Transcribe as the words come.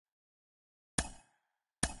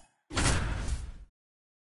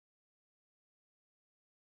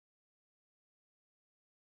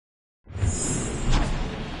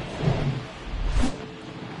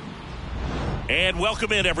And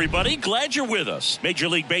welcome in, everybody. Glad you're with us. Major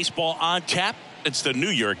League Baseball on tap. It's the New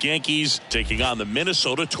York Yankees taking on the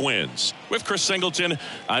Minnesota Twins. With Chris Singleton,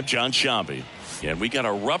 I'm John Shambi. And we got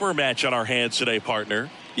a rubber match on our hands today, partner.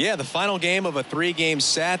 Yeah, the final game of a 3-game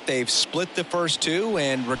set. They've split the first two,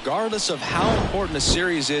 and regardless of how important a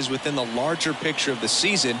series is within the larger picture of the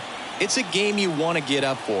season, it's a game you want to get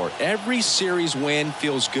up for. Every series win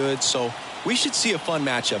feels good, so we should see a fun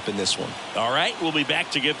matchup in this one. All right, we'll be back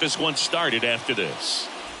to get this one started after this.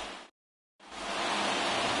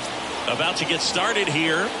 About to get started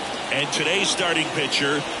here, and today's starting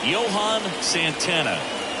pitcher, Johan Santana.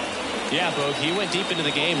 Yeah, Boog, he went deep into the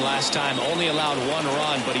game last time, only allowed 1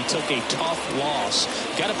 run, but he took a tough loss.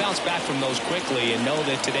 Got to bounce back from those quickly and know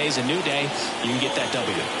that today's a new day. You can get that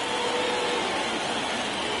W.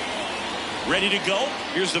 Ready to go?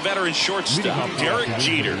 Here's the veteran shortstop, Derek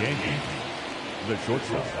Jeter. The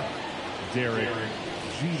shortstop, Derek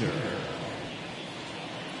Jeter.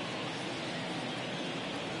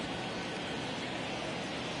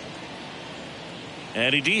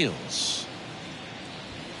 And he deals.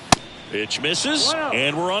 Pitch misses,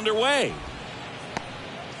 and we're underway.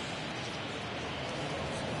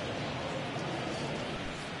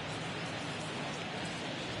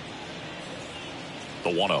 The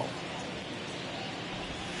 1-0.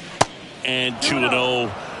 And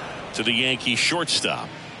 2-0 to the Yankee shortstop.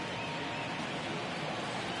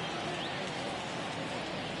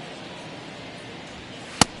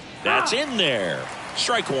 That's in there.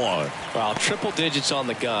 Strike one. Well, triple digits on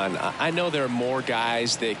the gun. I know there are more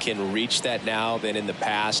guys that can reach that now than in the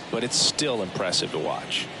past, but it's still impressive to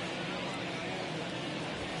watch.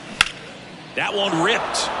 That one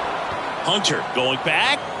ripped. Hunter going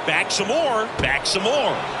back some more,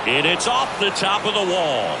 and it's off the top of the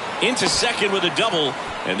wall. Into second with a double,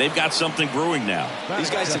 and they've got something brewing now.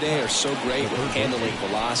 These guys today are so great with handling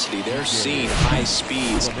velocity. They're seeing high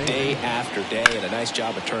speeds day after day, and a nice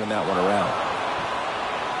job of turning that one around.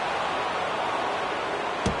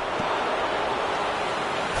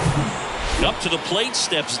 Up to the plate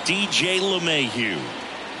steps DJ LeMahieu.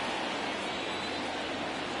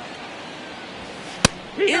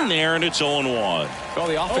 In there, and it's 0-1. Well,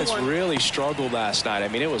 the offense really struggled last night. I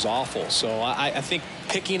mean, it was awful. So I think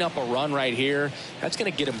picking up a run right here, that's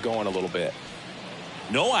going to get them going a little bit.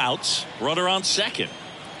 No outs. Runner on second.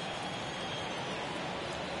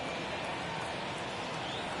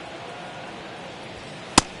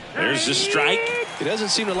 There's the strike. He doesn't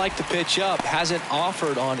seem to like the pitch up. Hasn't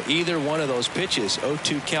offered on either one of those pitches.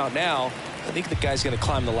 0-2 count now. I think the guy's going to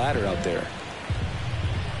climb the ladder out there.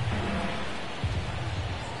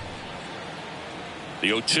 The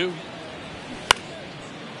 0-2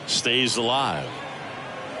 stays alive.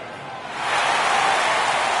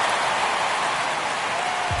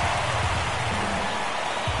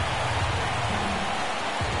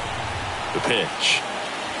 The pitch.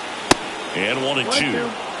 And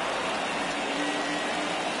 1-2.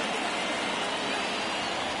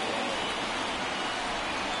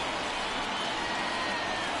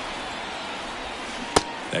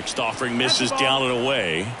 Next offering misses down and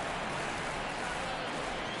away.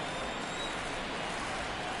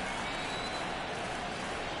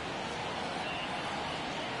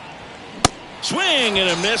 Swing and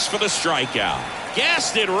a miss for the strikeout.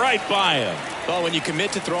 Gassed it right by him. Well, when you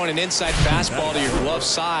commit to throwing an inside fastball to your glove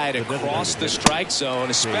side across the strike zone,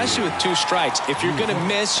 especially with 2 strikes, if you're going to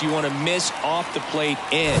miss, you want to miss off the plate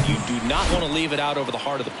in. You do not want to leave it out over the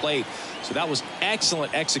heart of the plate. So that was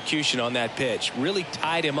excellent execution on that pitch. Really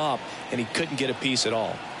tied him up, and he couldn't get a piece at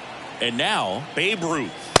all. And now, Babe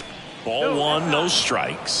Ruth. Ball 1, no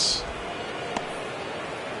strikes.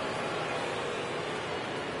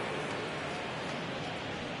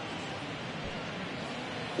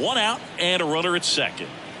 One out and a runner at second.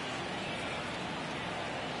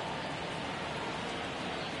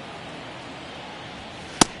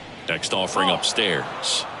 Next offering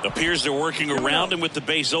upstairs. Appears they're working around him with the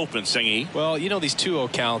base open, Singy. Well, you know, these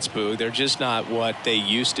 2-0 counts, Boo, they're just not what they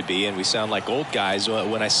used to be, and we sound like old guys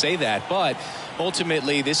when I say that. But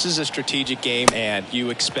ultimately, this is a strategic game, and you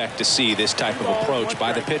expect to see this type of approach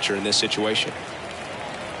by the pitcher in this situation.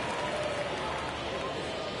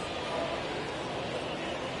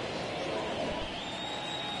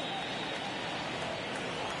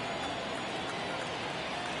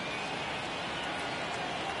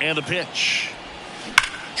 And the pitch.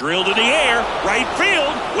 Drilled in the air. Right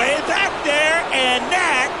field. Way back there. And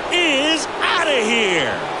that is out of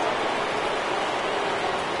here.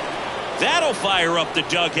 That'll fire up the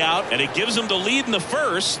dugout. And it gives them the lead in the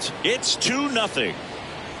first. It's 2-0.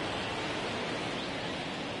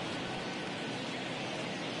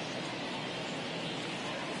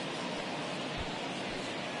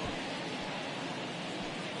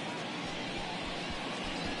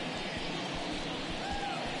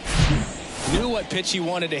 knew what pitch he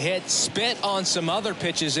wanted to hit, spit on some other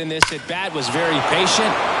pitches in this at bat, was very patient,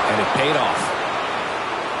 and it paid off.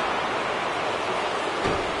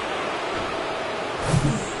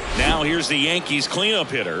 Now here's the Yankees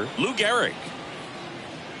cleanup hitter, Lou Gehrig.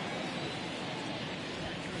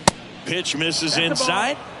 Pitch misses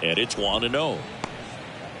inside, and it's 1-0.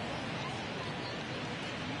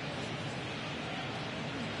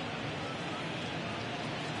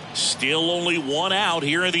 Still only one out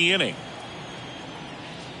here in the inning.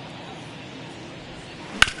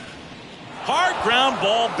 Hard ground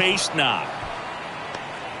ball, base knock.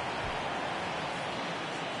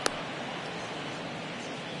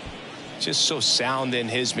 Just so sound in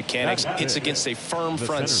his mechanics. Hits against a firm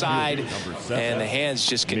front side, and the hands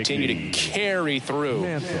just continue to carry through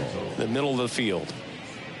the middle of the field.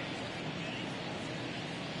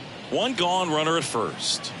 One gone, runner at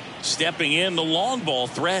first. Stepping in, the long ball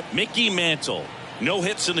threat, Mickey Mantle. No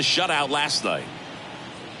hits in the shutout last night.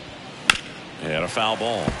 And a foul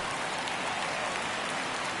ball.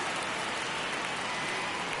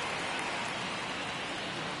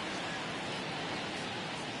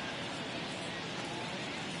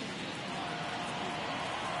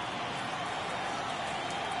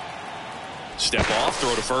 Step off,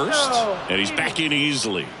 throw to first, and he's back in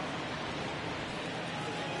easily.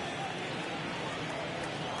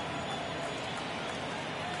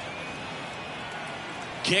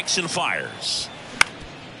 Kicks and fires.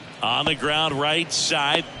 On the ground, right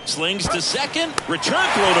side, slings to second, return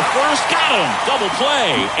throw to first, got him, double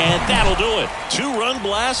play, and that'll do it. 2-run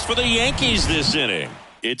blast for the Yankees this inning.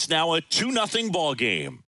 It's now a 2-0 ball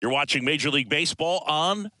game. You're watching Major League Baseball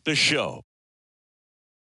on The Show.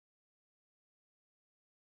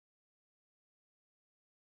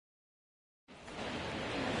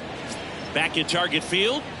 Back at Target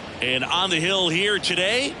Field. And on the hill here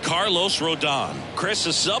today, Carlos Rodon. Chris,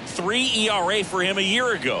 a sub-3 ERA for him a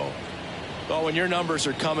year ago. Well, when your numbers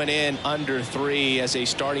are coming in under 3 as a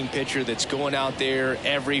starting pitcher that's going out there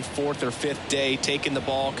every 4th or 5th day, taking the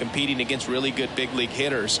ball, competing against really good big league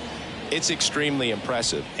hitters, it's extremely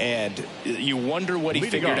impressive. And you wonder what he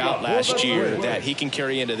figured out last year that he can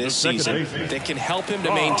carry into this season that can help him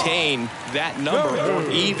to maintain that number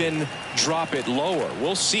or even drop it lower.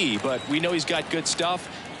 We'll see, but we know he's got good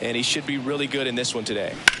stuff, and he should be really good in this one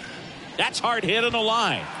today. That's hard hit on the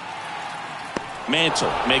line.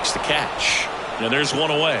 Mantle makes the catch. And there's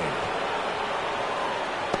one away.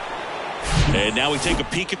 And now we take a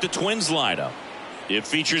peek at the Twins lineup. It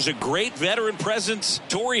features a great veteran presence,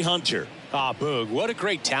 Torrey Hunter. Boog, what a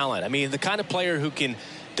great talent. I mean, the kind of player who can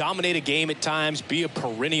dominate a game at times, be a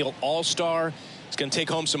perennial all-star. He's going to take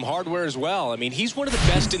home some hardware as well. I mean, he's one of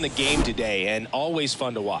the best in the game today and always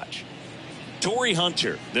fun to watch. Torrey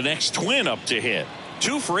Hunter, the next Twin up to hit.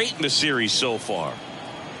 2 for 8 in the series so far.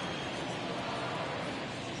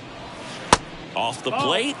 Off the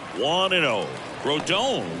plate, 1-0.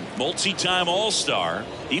 Rodon, multi-time All-Star.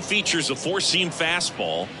 He features a 4-seam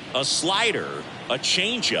fastball, a slider, a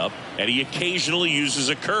changeup, and he occasionally uses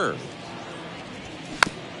a curve.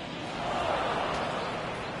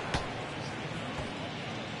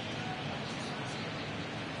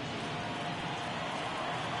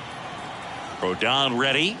 Rodon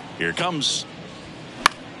ready. Here comes.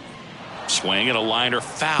 Swing and a liner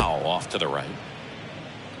foul off to the right.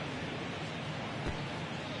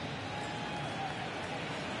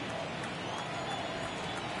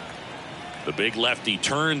 The big lefty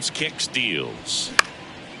turns, kicks, deals.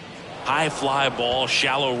 High fly ball,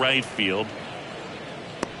 shallow right field.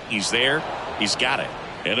 He's there. He's got it.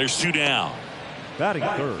 And there's 2 down. Batting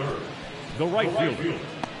third, the right fielder,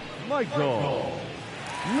 Michael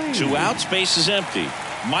Lee. 2 outs, base is empty.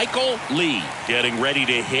 Michael Lee getting ready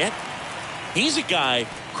to hit. He's a guy,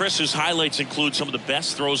 Chris's highlights include some of the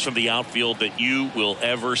best throws from the outfield that you will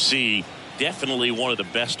ever see. Definitely one of the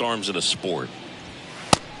best arms in the sport.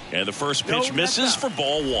 And the first pitch misses for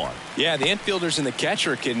ball 1. Yeah, the infielders and the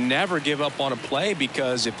catcher can never give up on a play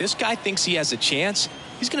because if this guy thinks he has a chance,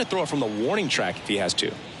 he's going to throw it from the warning track if he has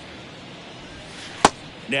to.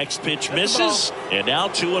 Next pitch misses, and now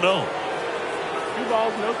 2-0. 2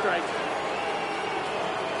 balls, no strikes.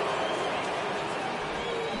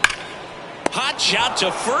 Hot shot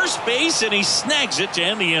to first base, and he snags it to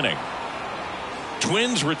end the inning.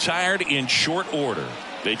 Twins retired in short order.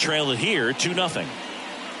 They trail it here 2-0.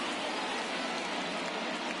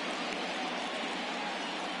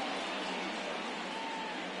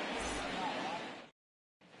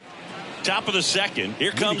 Top of the second.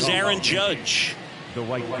 Here comes Aaron Judge. The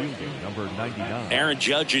right fielder, number 99. Aaron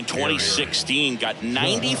Judge in 2016 got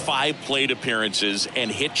 95 plate appearances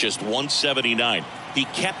and hit just 179. He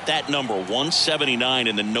kept that number 179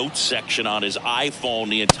 in the notes section on his iPhone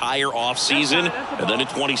the entire offseason. And then in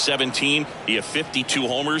 2017, he had 52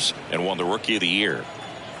 homers and won the Rookie of the Year.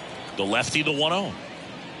 The lefty, the 1-0.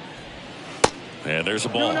 And there's a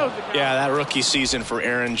ball. Yeah, that rookie season for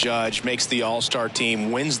Aaron Judge makes the All-Star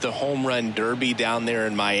team, wins the home run derby down there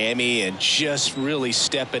in Miami, and just really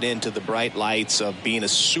stepping into the bright lights of being a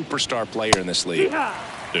superstar player in this league.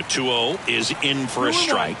 The 2-0 is in for a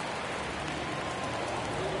strike.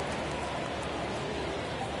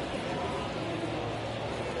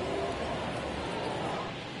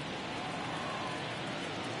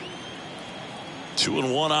 Two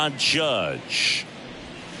and one on Judge.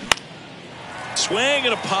 Swing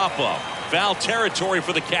and a pop-up. Foul territory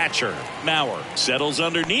for the catcher. Mauer settles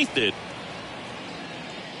underneath it.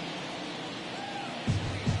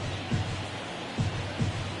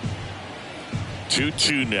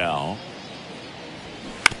 Two now.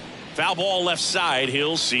 Foul ball left side.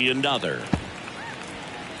 He'll see another.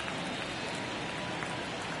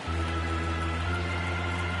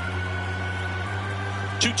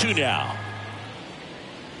 Two now.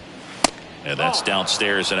 And that's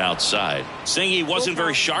downstairs and outside. Saying he wasn't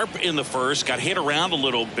very sharp in the first, got hit around a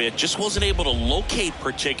little bit, just wasn't able to locate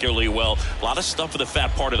particularly well. A lot of stuff for the fat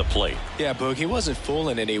part of the plate. Yeah, Boog, he wasn't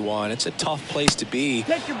fooling anyone. It's a tough place to be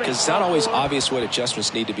because it's not always obvious what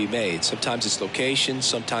adjustments need to be made. Sometimes it's location,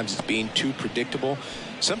 sometimes it's being too predictable.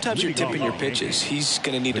 Sometimes you're tipping your pitches. He's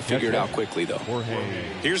going to need to figure it out quickly, though.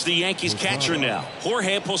 Here's the Yankees catcher now,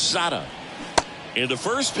 Jorge Posada. And the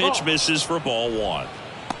first pitch misses for ball one.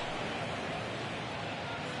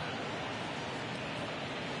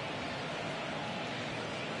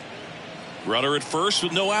 Runner at first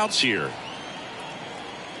with no outs here.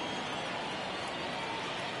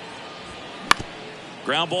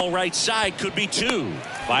 Ground ball right side, could be two.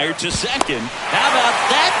 Fired to second. How about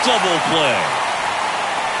that double play?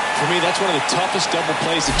 For me, that's one of the toughest double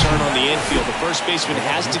plays to turn on the infield. The first baseman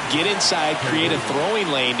has to get inside, create a throwing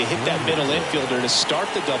lane to hit that middle infielder to start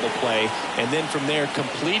the double play, and then from there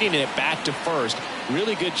completing it back to first.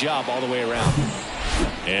 Really good job all the way around.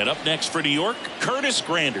 And up next for New York, Curtis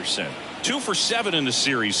Granderson. 2 for 7 in the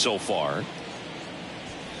series so far.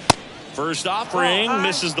 First offering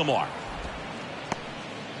misses the mark.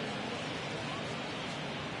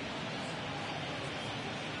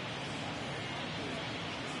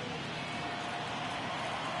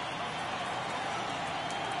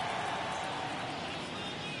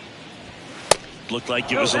 Looked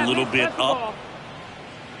like it was a little bit up.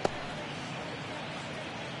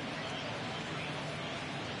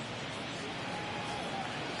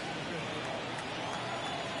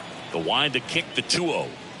 The wind to kick the 2-0.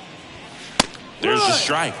 There's the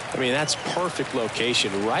strike. I mean, that's perfect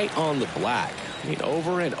location right on the black. I mean,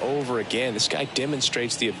 over and over again, this guy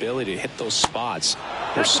demonstrates the ability to hit those spots.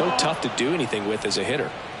 They're so tough to do anything with as a hitter.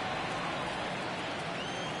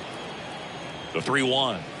 The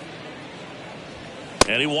 3-1.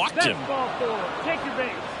 And he walked him. Take your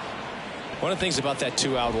base. One of the things about that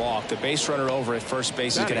 2-out walk, the base runner over at first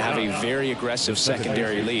base is going to have a very aggressive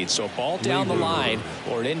secondary lead. So a ball down the line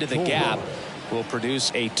or into the gap will produce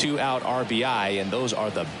a 2-out RBI, and those are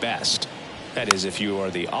the best. That is if you are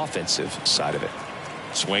the offensive side of it.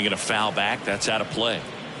 Swinging a foul back, that's out of play.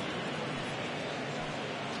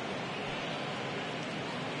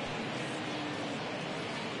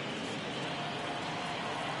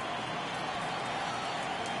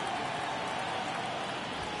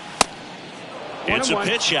 It's a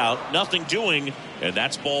pitch out, nothing doing, and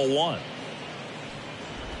that's ball one.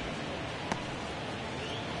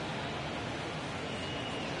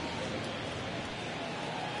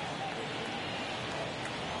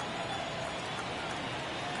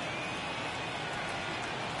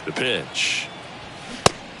 The pitch.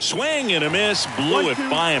 Swing and a miss, blew it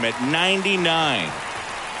by him at 99.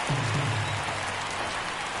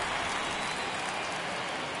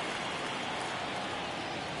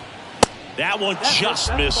 That one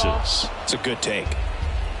just misses. It's a good take.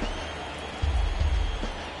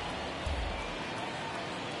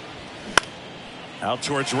 Out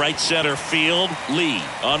towards right center field. Lee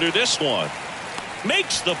under this one.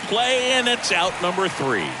 Makes the play, and it's out number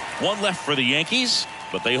 3. One left for the Yankees,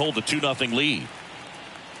 but they hold a 2-0 lead.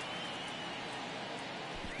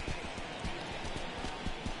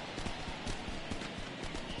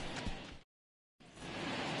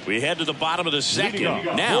 We head to the bottom of the second.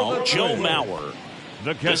 Now, Joe Mauer.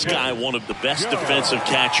 This guy, one of the best defensive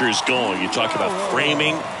catchers going. You talk about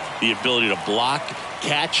framing, the ability to block,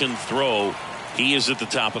 catch, and throw. He is at the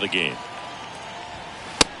top of the game.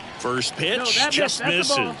 First pitch just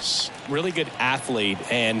misses. Really good athlete,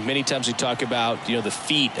 and many times we talk about the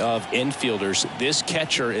feet of infielders. This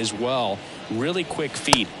catcher as well, really quick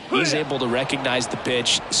feet. He's able to recognize the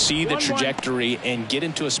pitch, see the trajectory, and get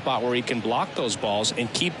into a spot where he can block those balls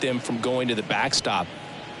and keep them from going to the backstop.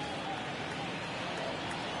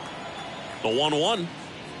 The 1-1.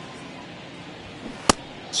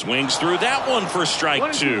 Swings through that one for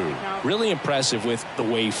strike 2. Really impressive with the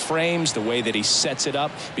way he frames, the way that he sets it up,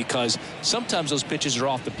 because sometimes those pitches are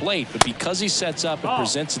off the plate, but because he sets up and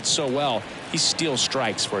presents it so well, he steals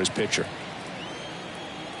strikes for his pitcher.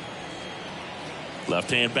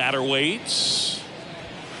 Left-hand batter waits.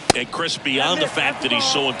 And Chris, beyond the fact that he's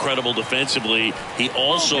so incredible defensively, he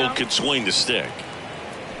also can swing the stick.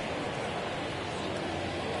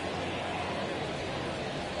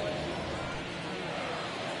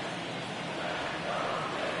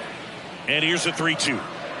 And here's a 3-2.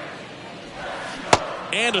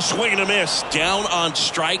 And a swing and a miss. Down on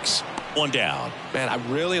strikes. One down. Man, I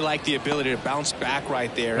really like the ability to bounce back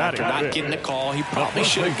right there after not getting the call. He probably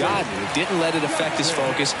should have gotten it. Didn't let it affect his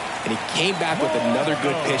focus, and he came back with another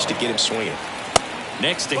good pitch to get him swinging.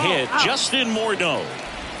 Next to hit, Justin Morneau.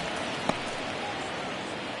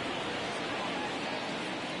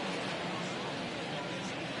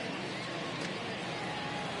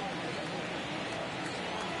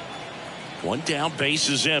 One down, base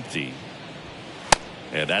is empty.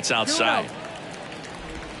 And that's outside.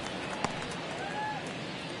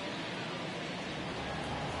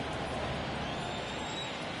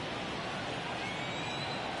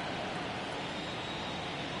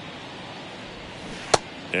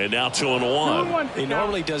 And now 2-1. He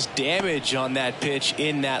normally does damage on that pitch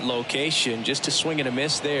in that location. Just to swing and a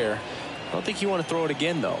miss there. I don't think you want to throw it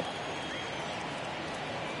again, though.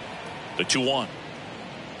 The 2-1.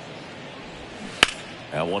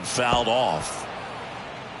 That one fouled off.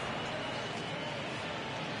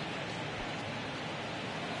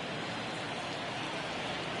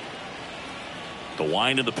 The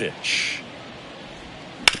wind of the pitch.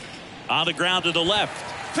 On the ground to the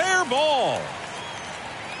left. Fair ball.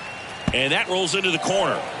 And that rolls into the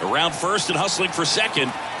corner. Around first and hustling for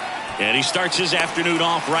second. And he starts his afternoon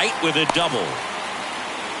off right with a double.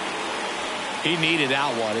 He needed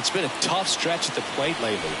that one. It's been a tough stretch at the plate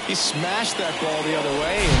lately. He smashed that ball the other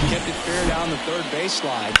way and kept it fair down the third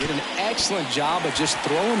baseline. Did an excellent job of just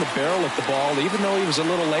throwing the barrel at the ball, even though he was a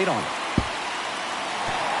little late on it.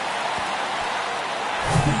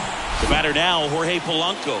 The batter now, Jorge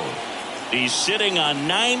Polanco. He's sitting on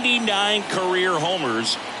 99 career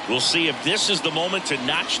homers. We'll see if this is the moment to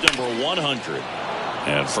notch number 100.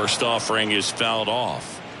 And first offering is fouled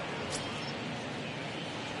off.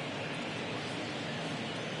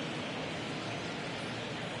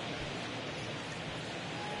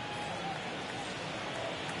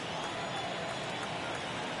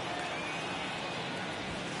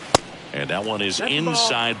 And that one is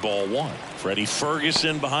inside ball one. Freddie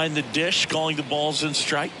Ferguson behind the dish calling the balls and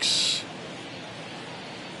strikes.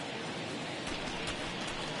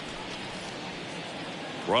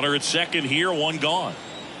 Runner at second here, one gone.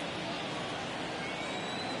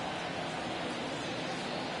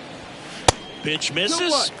 Pitch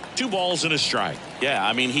misses. 2 balls and a strike. Yeah,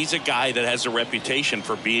 I mean, he's a guy that has a reputation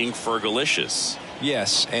for being fergalicious.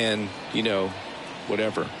 Yes, and,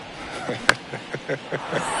 whatever.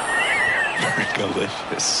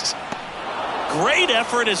 Fergalicious. Great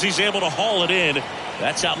effort as he's able to haul it in.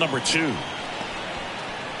 That's out number 2.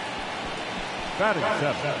 Batting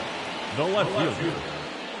 7. The left fielder,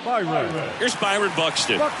 Byron. Here's Byron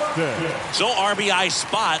Buxton. So RBI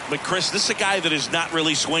spot, but Chris, this is a guy that is not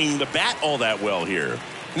really swinging the bat all that well here.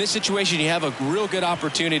 In this situation, you have a real good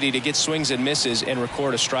opportunity to get swings and misses and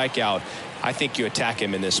record a strikeout. I think you attack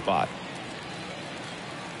him in this spot.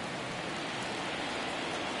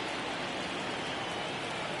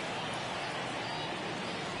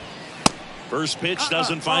 First pitch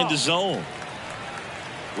doesn't find the zone.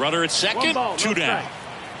 Runner at second, 2 down.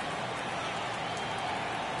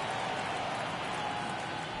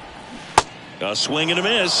 A swing and a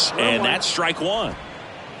miss, and that's strike 1.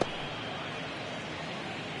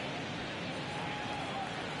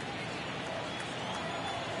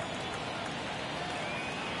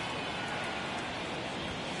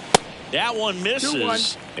 That one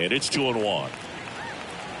misses, and it's 2-1.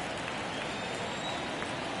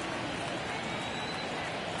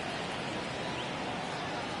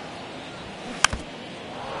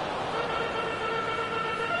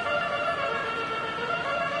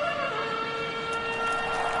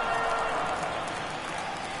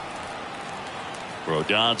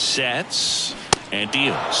 Rodon sets and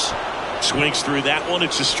deals. Swings through that one.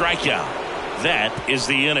 It's a strikeout. That is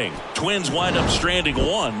the inning. Twins wind up stranding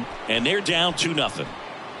one, and they're down 2-0.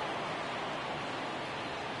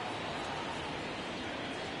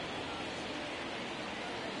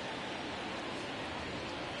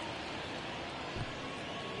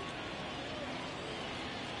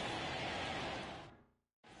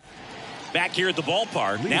 Back here at the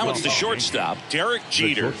ballpark, now it's the shortstop, Derek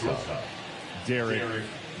Jeter.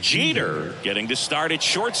 Jeter getting to start at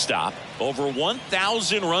shortstop. Over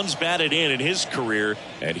 1,000 runs batted in his career,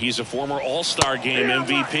 and he's a former All-Star Game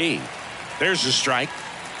MVP. There's the strike.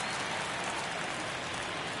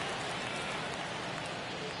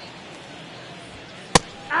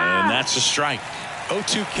 And that's a strike.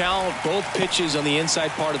 0-2 count, both pitches on the inside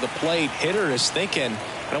part of the plate. Hitter is thinking,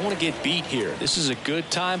 I don't want to get beat here. This is a good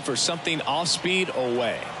time for something off speed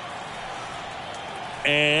away.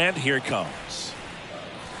 And here it comes.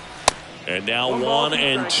 And now 1-2.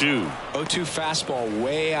 0-2 fastball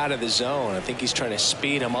way out of the zone. I think he's trying to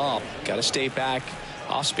speed him up. Got to stay back.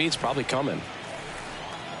 Off speed's probably coming.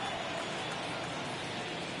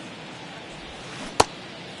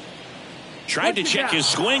 Tried to check his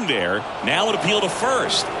swing there. Now an appeal to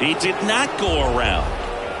first. He did not go around.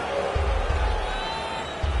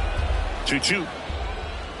 2-2.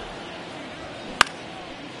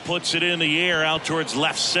 Puts it in the air out towards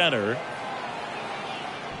left center.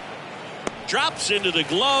 Drops into the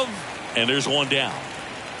glove, and there's one down.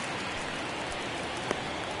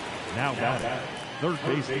 Now third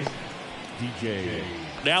base, DJ.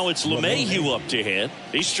 Now it's LeMahieu up to hit.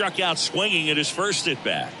 He struck out swinging at his first at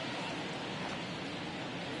bat.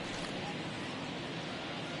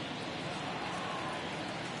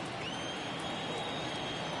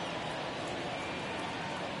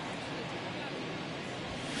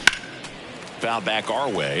 Foul back our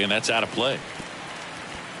way, and that's out of play.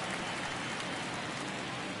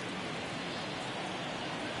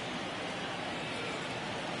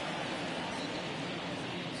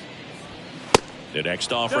 The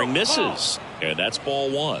next offering misses, and that's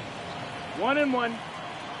ball one. 1-1.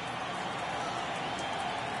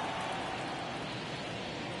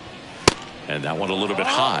 And that one a little bit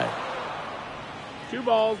high. 2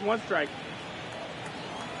 balls, 1 strike.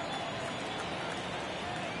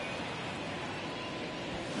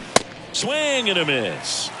 Swing and a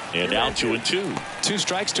miss. And now 2-2. 2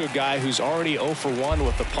 strikes to a guy who's already 0 for 1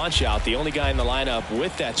 with the punch out. The only guy in the lineup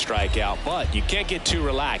with that strikeout. But you can't get too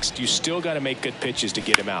relaxed. You still got to make good pitches to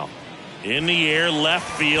get him out. In the air,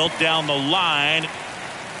 left field, down the line.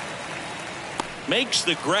 Makes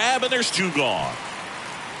the grab, and there's 2 gone.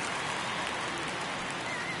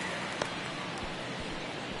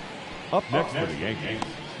 Up next for the Yankees.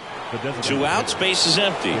 2 outs, base is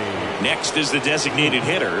empty. Next is the designated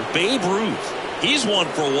hitter, Babe Ruth. He's 1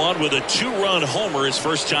 for 1 with a 2-run homer his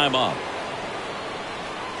first time up.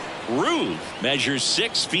 Ruth measures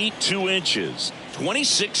 6 feet 2 inches,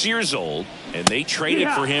 26 years old, and they traded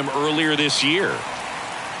for him earlier this year.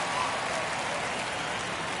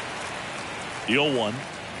 The 0-1.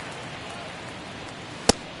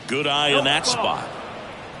 Good eye in that spot.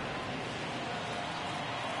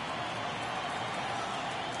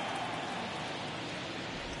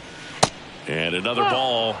 And another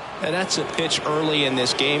ball. And that's a pitch early in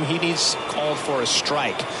this game. He needs called for a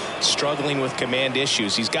strike. Struggling with command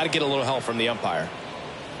issues. He's got to get a little help from the umpire.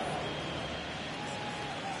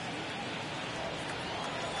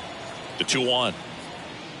 The 2-1.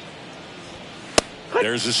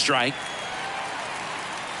 There's a strike.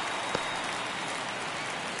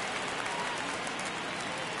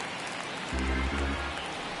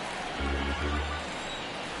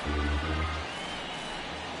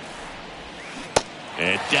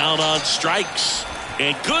 And down on strikes.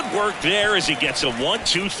 And good work there as he gets a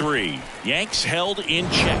 1-2-3. Yanks held in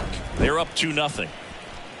check. They're up 2-0.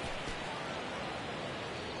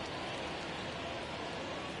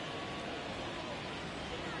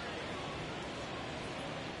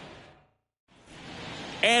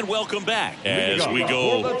 And welcome back as we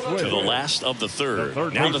go to the last of the third.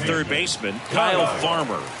 Now the third baseman, Kyle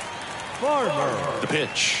Farmer. The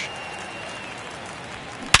pitch.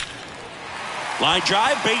 Line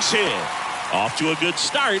drive, base hit. Off to a good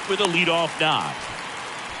start with a leadoff knock.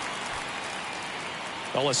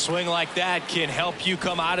 Well, a swing like that can help you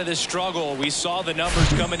come out of the struggle. We saw the numbers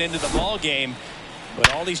coming into the ball game,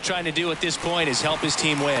 but all he's trying to do at this point is help his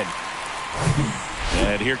team win.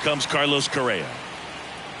 And here comes Carlos Correa.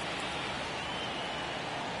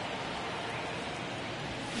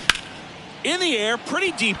 In the air,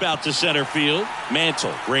 pretty deep out to center field.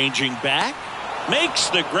 Mantle ranging back, makes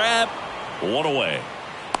the grab, 1 away.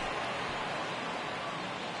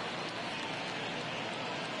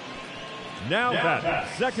 Now that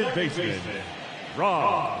second baseman,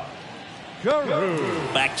 Rod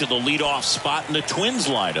Carew. Back to the leadoff spot in the Twins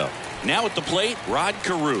lineup. Now at the plate, Rod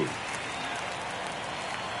Carew.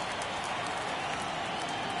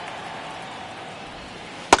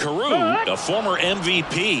 Carew, a former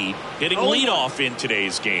MVP, hitting leadoff in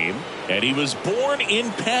today's game, and he was born in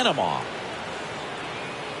Panama.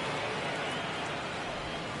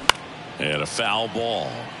 And a foul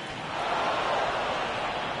ball.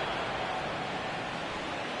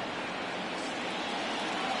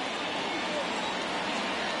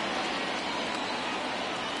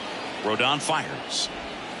 Rodon fires.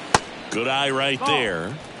 Good eye right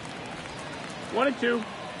there. 1-2.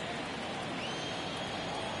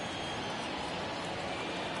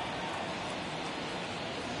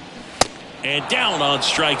 And down on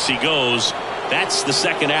strikes he goes. That's the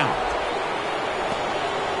second out.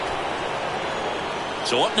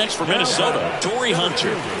 So up next for Minnesota, Torrey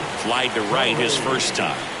Hunter. Flied to right his first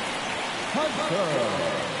time.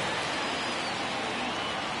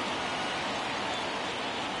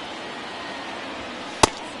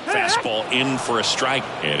 Fastball in for a strike,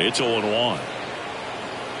 and it's 0-1.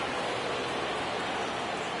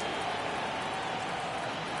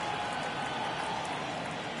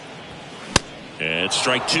 And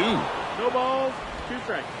strike two. No balls, 2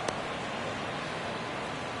 strikes.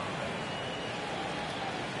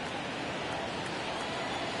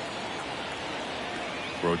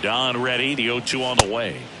 Rodon ready. The 0-2 on the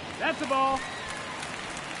way. That's a ball.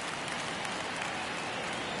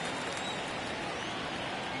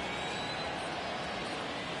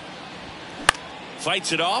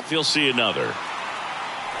 Fights it off. He'll see another.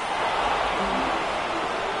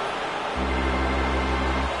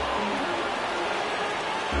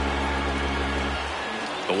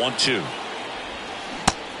 The 1-2.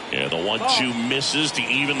 Yeah, the 1-2 misses to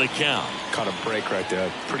even the count. Caught a break right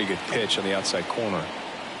there. Pretty good pitch on the outside corner.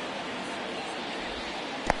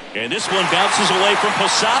 And this one bounces away from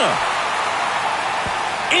Posada.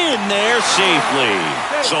 In there safely.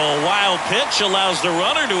 So a wild pitch allows the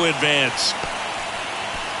runner to advance.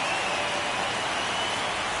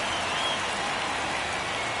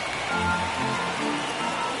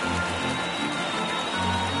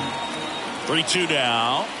 Three-two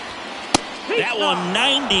now. That one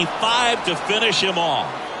 95 to finish him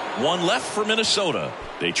off. One left for Minnesota.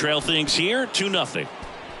 They trail things here 2-0.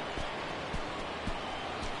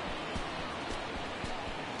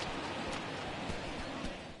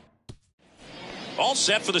 All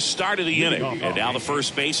set for the start of the inning. And now the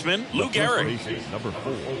first baseman, Lou Gehrig. Number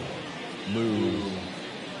 4, Lou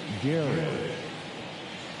Gehrig.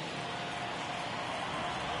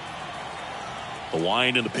 The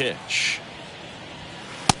wind and the pitch.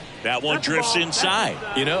 That one drifts inside.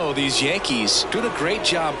 You know, these Yankees doing a great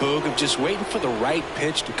job, Boog, of just waiting for the right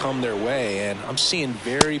pitch to come their way, and I'm seeing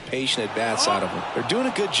very patient at-bats out of them. They're doing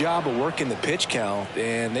a good job of working the pitch count,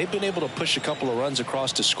 and they've been able to push a couple of runs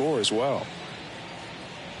across to score as well.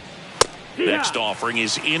 Next offering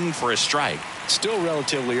is in for a strike. Still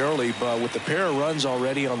relatively early, but with the pair of runs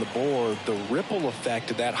already on the board, the ripple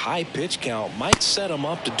effect of that high pitch count might set them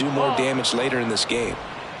up to do more damage later in this game.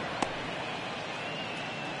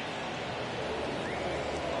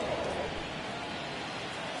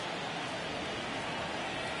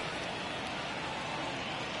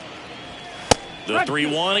 The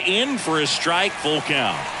 3-1 in for a strike, full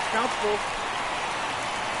count. Count's full.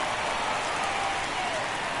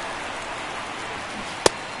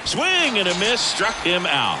 Swing and a miss, struck him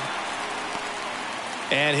out.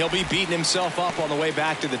 And he'll be beating himself up on the way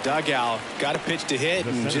back to the dugout. Got a pitch to hit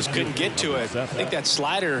and just couldn't get to it. I think that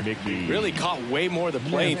slider really caught way more of the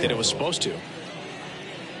plate than it was supposed to.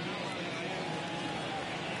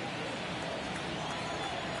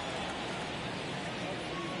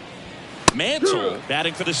 Mantle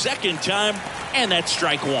batting for the second time, and that's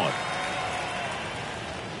strike one.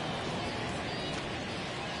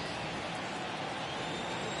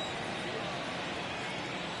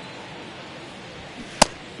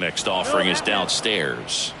 Next offering is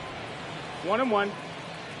downstairs. 1-1.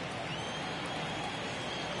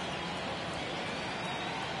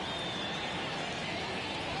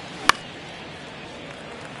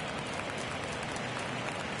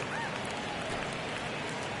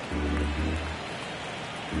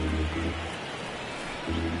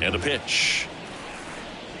 And a pitch.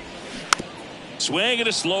 Swing and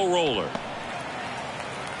a slow roller.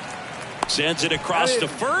 Sends it across to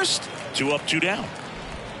first. 2 up, 2 down.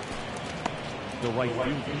 The right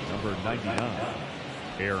fielder, number 99,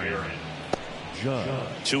 Aaron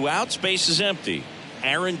Judge. 2 outs, base is empty.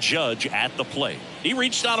 Aaron Judge at the plate. He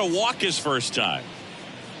reached on a walk his first time.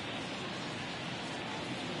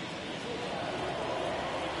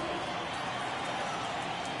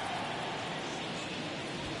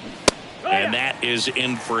 is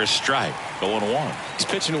in for a strike. 0-1. He's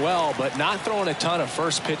pitching well, but not throwing a ton of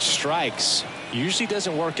first pitch strikes. Usually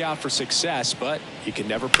doesn't work out for success, but you can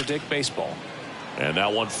never predict baseball. And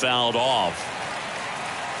that one fouled off.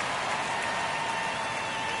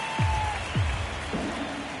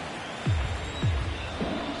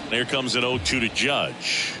 There comes an 0-2 to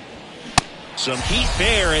Judge. Some heat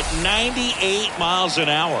there at 98 miles an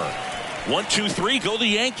hour. 1-2-3 go the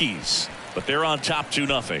Yankees, but they're on top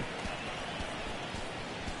 2-0.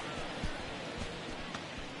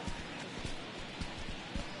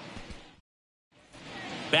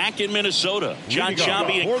 Back in Minnesota, John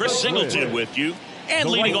Sciambi and Chris Singleton with you. And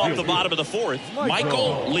leading off the bottom of the fourth,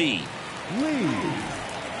 Michael Lee.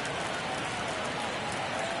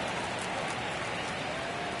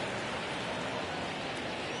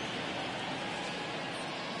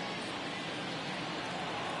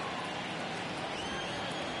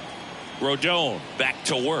 Rodon back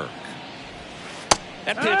to work.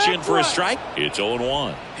 That pitch in for a strike. It's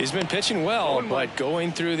 0-1. He's been pitching well, but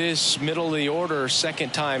going through this middle of the order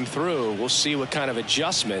second time through, we'll see what kind of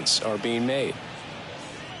adjustments are being made.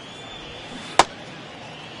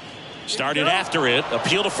 Started after it.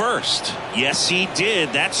 Appeal to first. Yes, he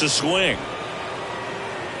did. That's a swing.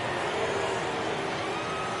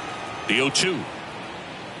 The 0-2.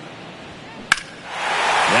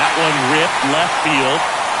 That one ripped left field.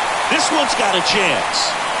 This one's got a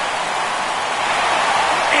chance.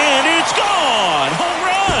 And it's gone. Home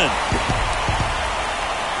run.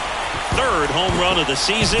 Third home run of the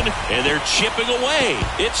season, and they're chipping away.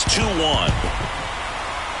 It's 2-1.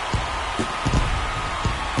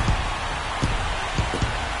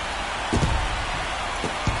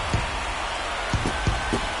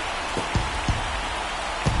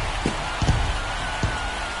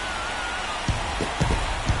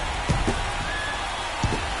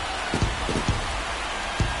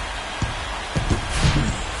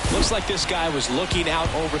 Looks like this guy was looking out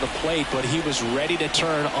over the plate, but he was ready to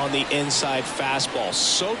turn on the inside fastball.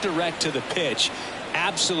 So direct to the pitch,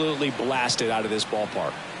 absolutely blasted out of this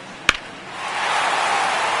ballpark.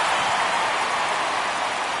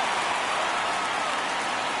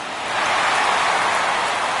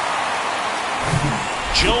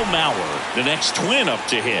 Joe Mauer, the next Twin up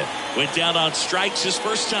to hit. Went down on strikes his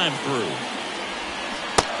first time through.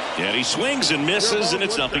 And he swings and misses, and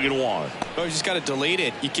it's 0-1. Oh, you just got to delete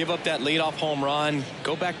it. You give up that leadoff home run,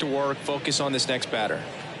 go back to work, focus on this next batter.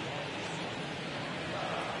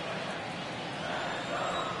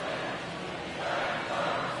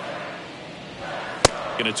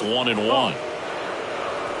 And it's 1-1.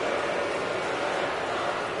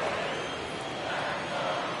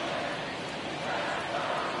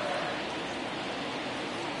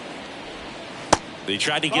 They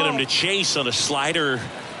tried to get him to chase on a slider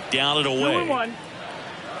down and away. 2-1.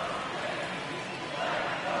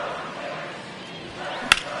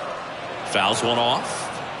 Fouls one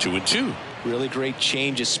off. 2-2. Really great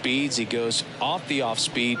change of speeds. He goes off the off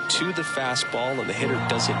speed to the fastball, and the hitter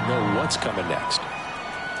doesn't know what's coming next.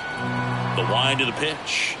 The wind to the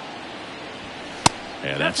pitch.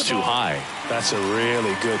 And that's too high. That's a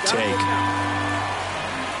really good take.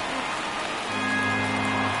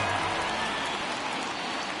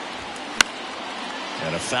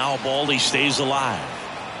 And a foul ball, he stays alive.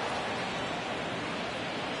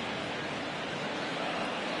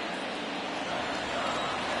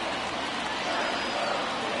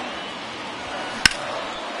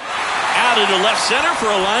 Out into left center for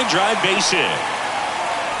a line drive base hit.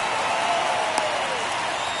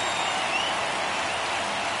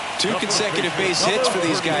 Two consecutive base hits for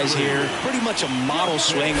these guys here. Pretty much a model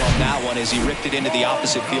swing on that one as he ripped it into the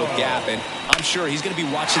opposite field gap. And I'm sure he's going to be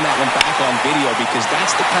watching that one back on video because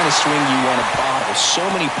that's the kind of swing you want to bottle. So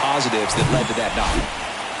many positives that led to that knock.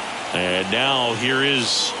 And now here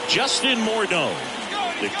is Justin Morneau.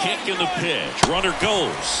 The kick and the pitch. Runner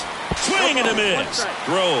goes. Swing and a miss.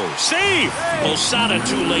 Throw. Save. Posada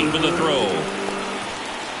too late for the throw.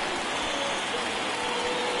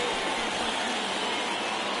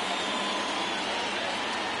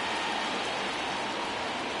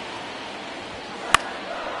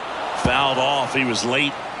 Fouled off. He was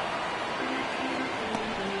late.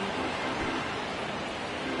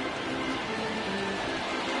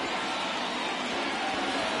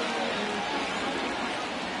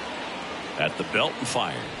 At the belt and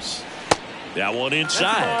fires. That one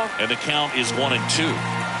inside. And the count is 1-2.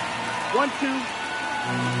 1-2.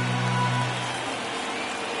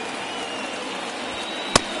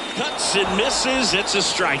 Cuts and misses. It's a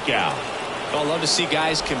strikeout. Well, I love to see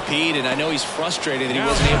guys compete, and I know he's frustrated that he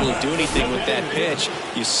wasn't able to do anything with that pitch.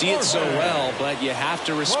 You see it so well, but you have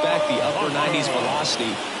to respect the upper 90s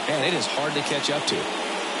velocity. Man, it is hard to catch up to.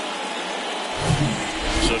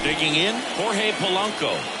 So digging in, Jorge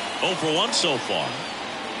Polanco. 0 for 1 so far.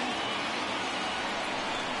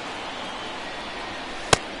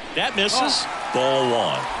 That misses. Ball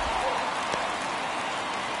 1.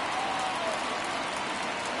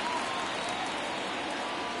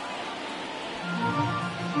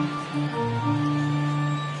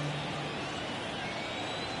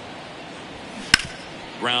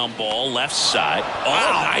 Ground ball left side.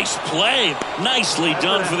 Oh, nice play. Nicely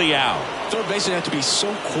done for the out. Third basemen have to be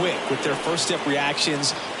so quick with their first step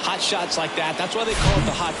reactions. Hot shots like that. That's why they call it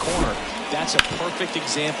the hot corner. That's a perfect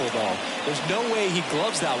example, though. There's no way he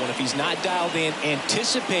gloves that one if he's not dialed in,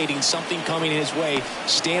 anticipating something coming his way,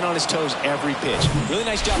 staying on his toes every pitch. Really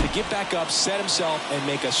nice job to get back up, set himself, and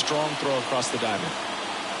make a strong throw across the diamond.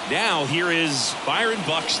 Now here is Byron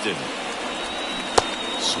Buxton.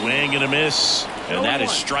 Swing and a miss, and that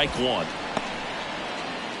is strike 1.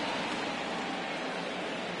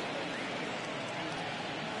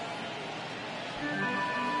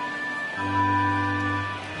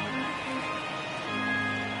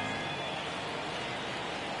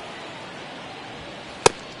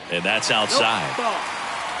 And that's outside.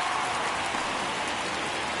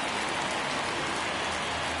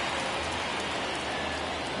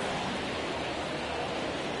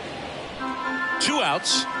 Two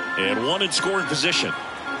outs and 1 in scoring position.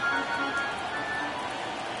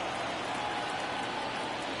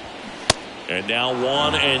 And now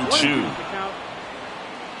 1 and 2.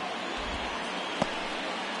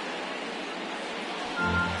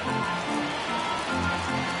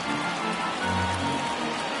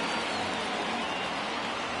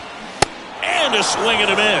 And a swing and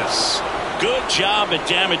a miss. Good job at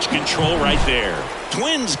damage control right there.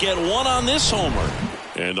 Twins get 1 on this homer.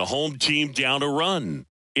 And the home team down a run.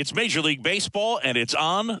 It's Major League Baseball, and it's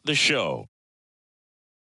on the show.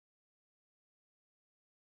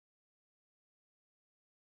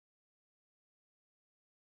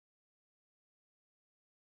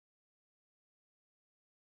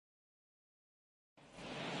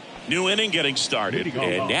 New inning getting started,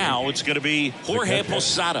 and now it's going to be Jorge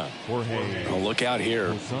Posada. Oh, look out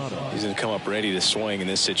here. He's going to come up ready to swing in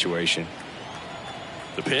this situation.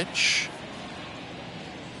 The pitch.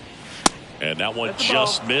 And that one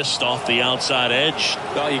just missed off the outside edge.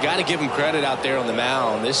 Well, you got to give him credit out there on the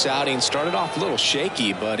mound. This outing started off a little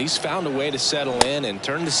shaky, but he's found a way to settle in and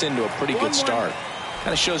turn this into a pretty good start.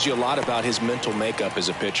 Kind of shows you a lot about his mental makeup as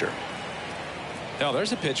a pitcher. Now,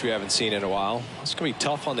 there's a pitch we haven't seen in a while. It's going to be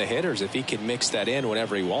tough on the hitters if he can mix that in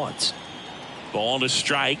whenever he wants. Ball to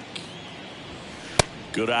strike.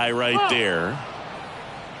 Good eye right there.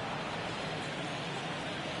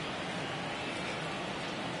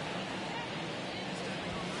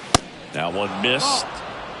 That one missed.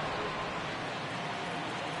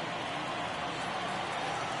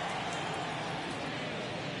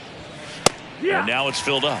 And now it's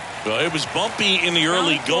filled up. Well, it was bumpy in the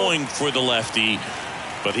early going for the lefty,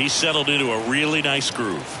 but he settled into a really nice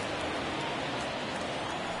groove.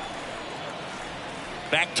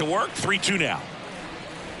 Back to work, 3-2 now.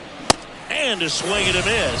 And a swing and a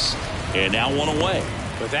miss. And now 1 away.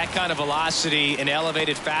 With that kind of velocity, an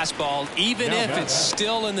elevated fastball, even if it's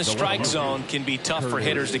still in the strike zone, can be tough for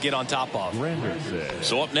hitters to get on top of.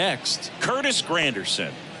 So up next, Curtis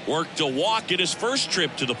Granderson worked a walk in his first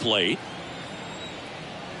trip to the plate.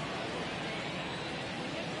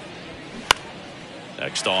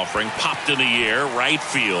 Next offering popped in the air, right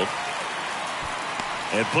field,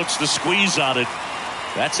 and puts the squeeze on it.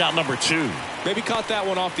 That's out number 2. Maybe caught that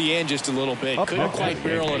one off the end just a little bit. Couldn't quite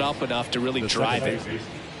barrel it up enough to really drive it.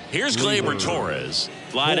 Here's Gleyber Torres.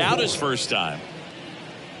 Flied out his first time.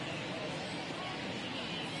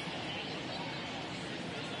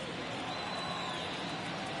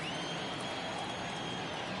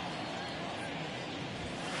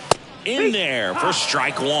 In there for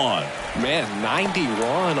strike 1. Man,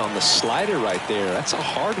 91 on the slider right there. That's a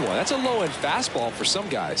hard one. That's a low-end fastball for some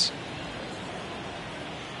guys.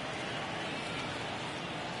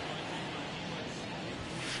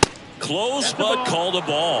 Close, but called a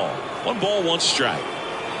ball. 1 ball, 1 strike.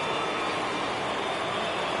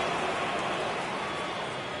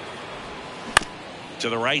 To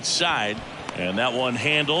the right side, and that one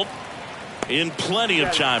handled in plenty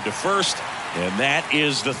of time to first, and that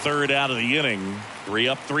is the 3rd out of the inning. 3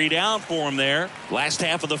 up, 3 down for him there. Last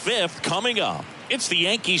half of the 5th coming up. It's the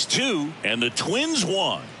Yankees 2 and the Twins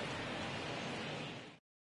 1.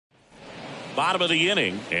 Bottom of the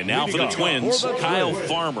inning, and now for the Twins, Kyle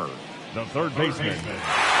Farmer. the third baseman.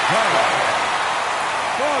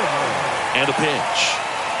 And a pitch.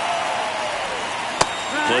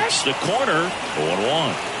 Flips the corner.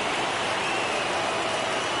 0-1.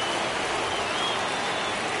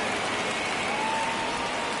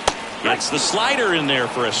 Gets the slider in there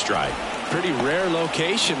for a strike. Pretty rare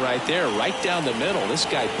location right there, right down the middle. This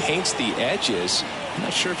guy paints the edges. I'm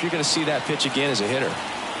not sure if you're going to see that pitch again as a hitter.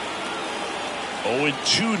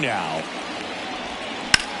 0-2 now.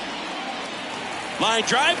 Line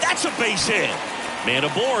drive. That's a base hit. Man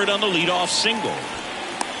aboard on the leadoff single.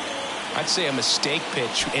 I'd say a mistake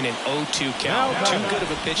pitch in an 0-2 count. Too good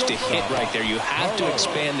of a pitch to hit right there. You have to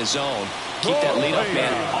expand the zone. Keep that leadoff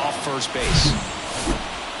man off first base.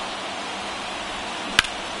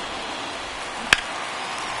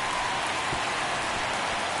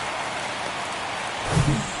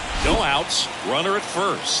 No outs. Runner at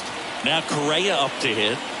first. Now Correa up to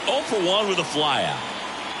hit. 0 for 1 with a flyout.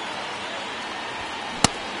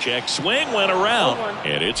 Check swing went around,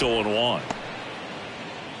 and it's 0-1.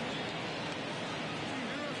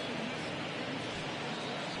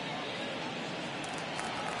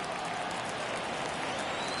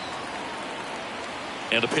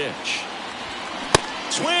 And a pitch.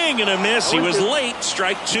 Swing and a miss. He was late.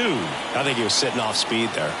 Strike 2. I think he was sitting off speed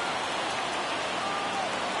there.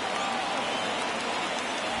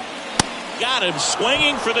 Got him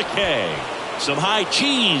swinging for the K. Some high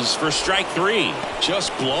cheese for strike 3.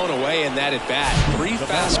 Just blown away in that at bat. 3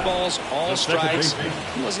 fastballs, all strikes.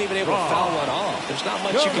 He wasn't even able to foul one off. There's not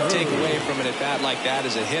much you can take away from an at bat like that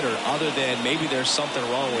as a hitter, other than maybe there's something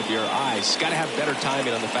wrong with your eyes. Got to have better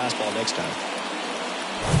timing on the fastball next time.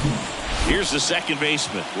 Here's the second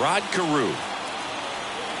baseman, Rod Carew.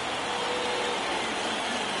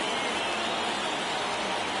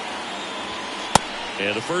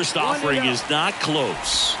 And the first offering is not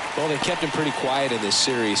close. Well, they kept him pretty quiet in this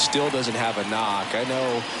series. Still doesn't have a knock. I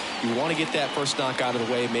know you want to get that first knock out of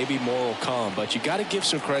the way. Maybe more will come. But you got to give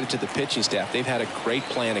some credit to the pitching staff. They've had a great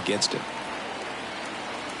plan against him.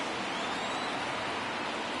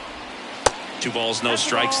 2 balls, no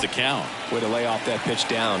strikes to count. Way to lay off that pitch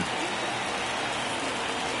down.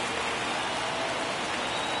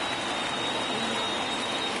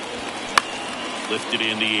 Lifted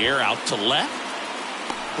in the air, out to left.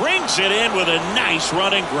 Brings it in with a nice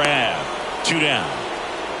running grab. 2 down.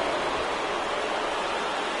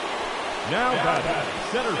 Now batting,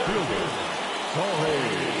 center fielder,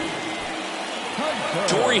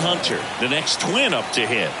 Torrey Hunter, the next Twin up to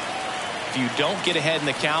hit. If you don't get ahead in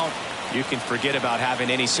the count, you can forget about having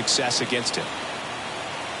any success against him.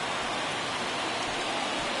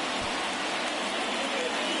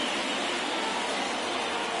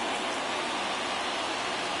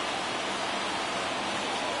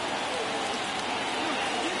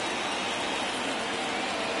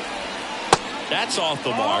 That's off the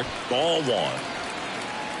mark. Ball 1.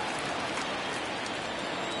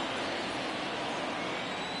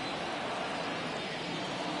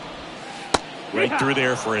 Right through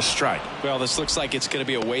there for a strike. Well, this looks like it's going to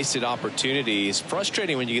be a wasted opportunity. It's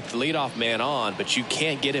frustrating when you get the leadoff man on, but you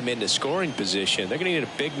can't get him into scoring position. They're going to need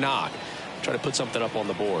a big knock. Try to put something up on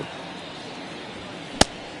the board.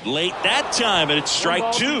 Late that time, and it's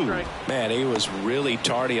strike 2. Man, he was really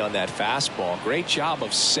tardy on that fastball. Great job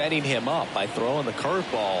of setting him up by throwing the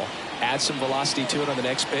curveball. Add some velocity to it on the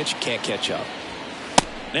next pitch. Can't catch up.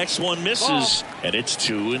 Next one misses, and it's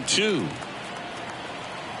 2-2.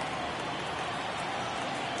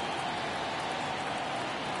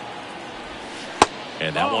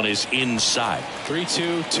 And that one is inside.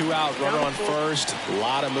 3-2, 2 out, runner on first. A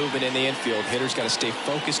lot of movement in the infield. Hitters got to stay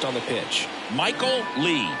focused on the pitch. Michael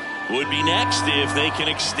Lee would be next if they can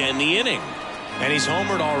extend the inning. And he's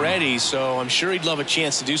homered already, so I'm sure he'd love a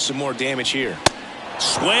chance to do some more damage here.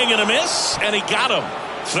 Swing and a miss, and he got him.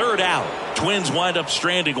 3rd out. Twins wind up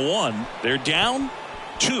stranding 1. They're down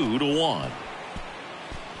 2-1.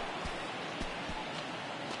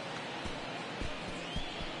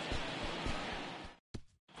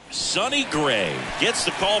 Sonny Gray gets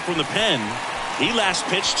the call from the pen. He last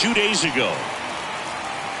pitched 2 days ago.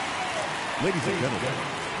 Ladies and gentlemen,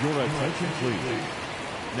 your attention please.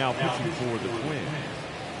 Now pitching for the Twins,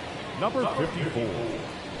 number 54,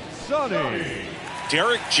 Sonny.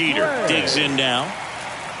 Derek Jeter digs in now.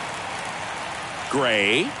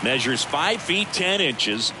 Gray measures 5 feet 10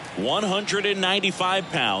 inches, 195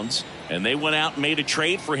 pounds, and they went out and made a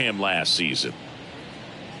trade for him last season.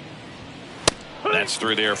 That's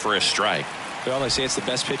through there for a strike. Well, they say it's the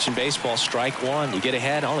best pitch in baseball. Strike 1. You get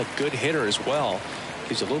ahead on a good hitter as well.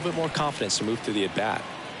 Gives a little bit more confidence to move through the at bat.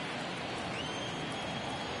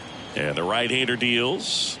 And the right-hander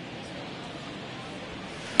deals.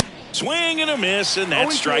 Swing and a miss, and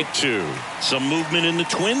that's strike two. Some movement in the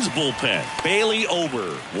Twins bullpen. Bailey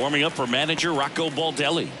Ober warming up for manager Rocco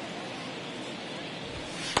Baldelli.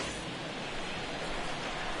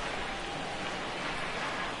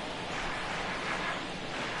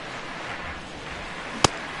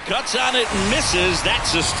 Cuts on it and misses.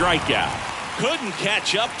 That's a strikeout. Couldn't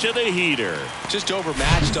catch up to the heater. Just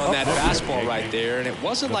overmatched on that fastball right there, and it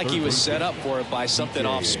wasn't like he was set up for it by something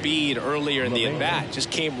off speed earlier in the at-bat.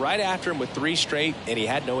 Just came right after him with 3 straight, and he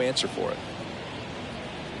had no answer for it.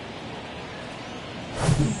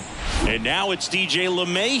 And now it's DJ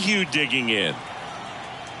LeMahieu digging in.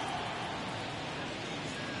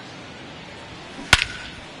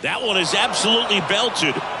 That one is absolutely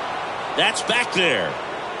belted. That's back there.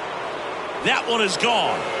 That one is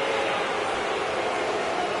gone.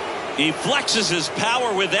 He flexes his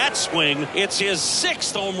power with that swing. It's his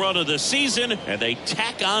 6th home run of the season, and they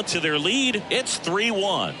tack on to their lead. It's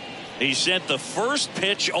 3-1. He sent the first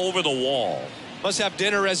pitch over the wall. Must have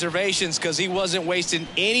dinner reservations because he wasn't wasting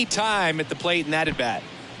any time at the plate in that at bat.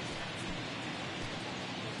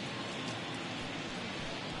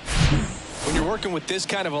 When you're working with this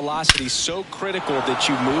kind of velocity, so critical that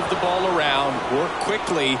you move the ball around, work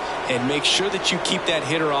quickly, and make sure that you keep that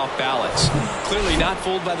hitter off balance. Clearly not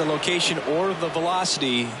fooled by the location or the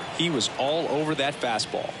velocity. He was all over that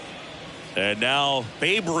fastball. And now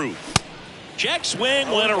Babe Ruth. Check swing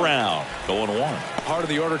went around. 0-1. Part of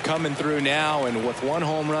the order coming through now, and with 1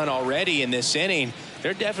 home run already in this inning,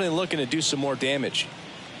 they're definitely looking to do some more damage.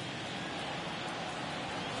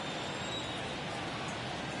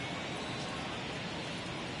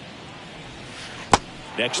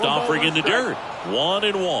 Next offering in the dirt.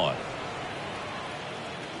 1-1.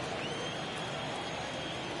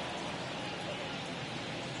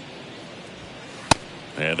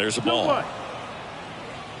 And there's a ball.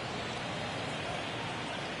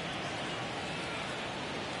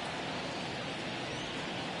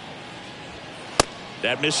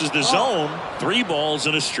 That misses the zone. 3 balls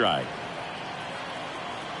and a strike.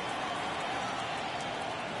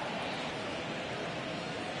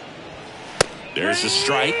 There's a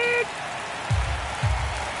strike.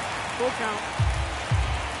 Full count.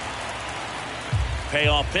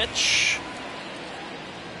 Payoff pitch.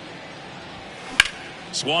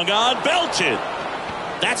 Swung on, belted.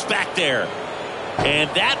 That's back there. And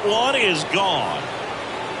that one is gone.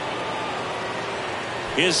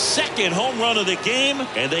 His 2nd home run of the game,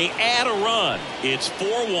 and they add a run. It's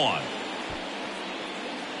 4-1.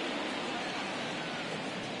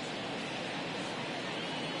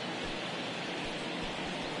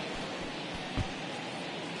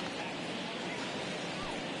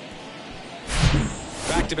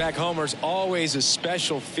 Back-to-back homers, always a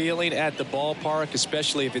special feeling at the ballpark,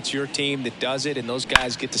 especially if it's your team that does it and those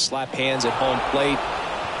guys get to slap hands at home plate.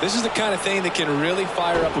 This is the kind of thing that can really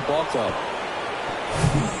fire up a ball club.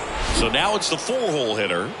 So now it's the 4-hole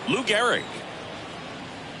hitter, Lou Gehrig.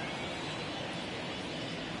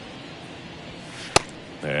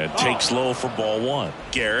 And takes low for ball 1.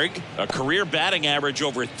 Gehrig, a career batting average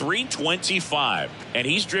over .325, and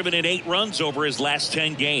he's driven in 8 runs over his last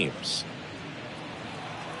 10 games.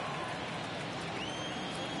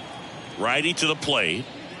 Righty to the plate.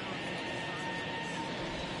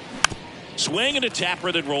 Swing and a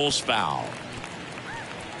tapper that rolls foul.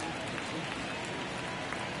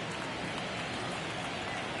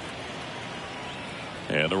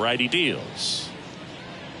 And the righty deals.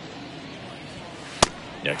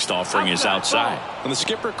 Next offering is outside. When the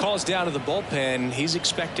skipper calls down to the bullpen, he's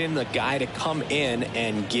expecting the guy to come in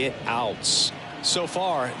and get outs. So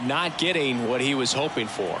far, not getting what he was hoping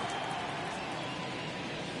for.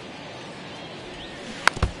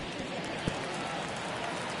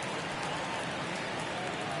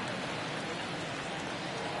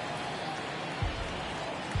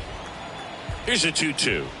 Here's a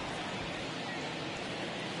 2-2.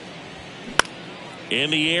 In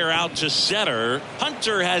the air out to center.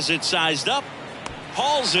 Hunter has it sized up.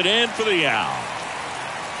 Hauls it in for the out.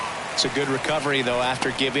 It's a good recovery, though,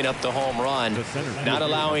 after giving up the home run. Not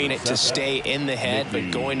allowing it to stay in the head,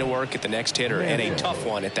 but going to work at the next hitter, and a tough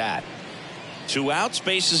one at that. 2 outs,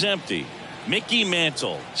 base is empty. Mickey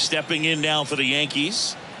Mantle stepping in now for the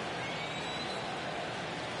Yankees.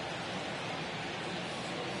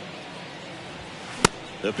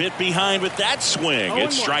 The bit behind with that swing.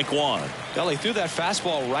 It's strike 1. He threw that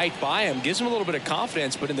fastball right by him. Gives him a little bit of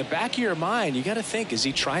confidence, but in the back of your mind, you got to think, is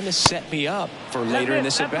he trying to set me up for later in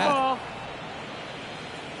this at-bat?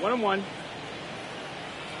 1-1.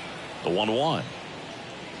 The 1-1.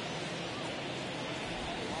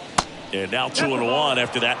 And now 2-1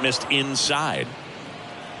 after that missed inside.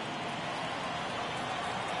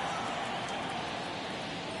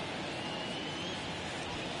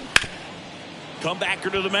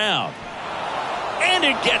 Comebacker to the mound. And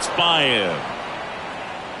it gets by him.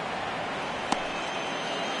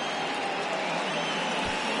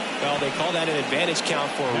 Well, they call that an advantage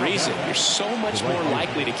count for a reason. You're so much more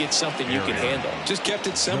likely to get something you can handle. Just kept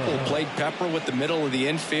it simple. Played pepper with the middle of the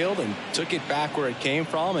infield and took it back where it came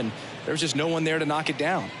from, and there was just no one there to knock it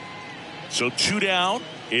down. So 2 down.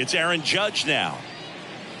 It's Aaron Judge now.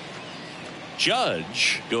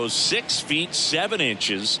 Judge goes 6 feet 7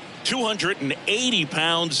 inches, 280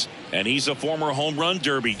 pounds, and he's a former home run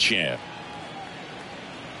derby champ.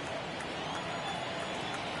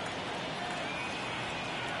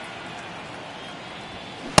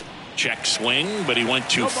 Check swing, but he went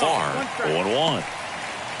too far. 0-1.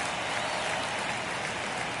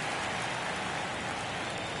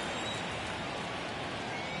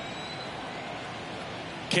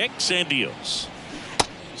 Kicks and deals.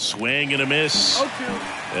 Swing and a miss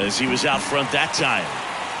as he was out front that time.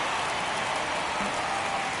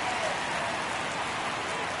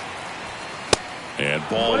 And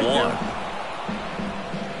ball 1.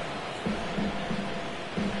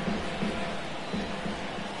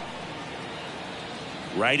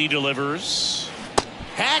 Righty delivers.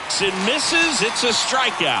 Hacks and misses. It's a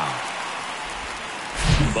strikeout.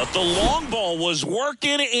 But the long ball was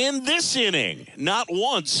working in this inning. Not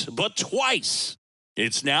once, but twice.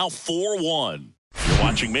 It's now 4-1. You're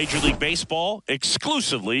watching Major League Baseball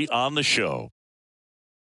exclusively on the show.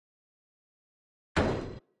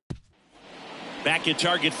 Back at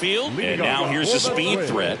Target Field, and now here's a speed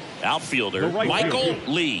threat. Outfielder, Michael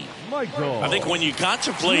Lee. I think when you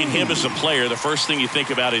contemplate him as a player, the first thing you think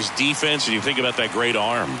about is defense, and you think about that great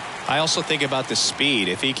arm. I also think about the speed.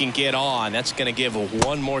 If he can get on, that's going to give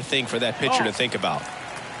one more thing for that pitcher to think about.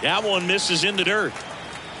 That one misses in the dirt.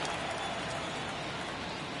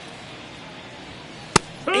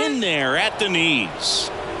 In there at the knees.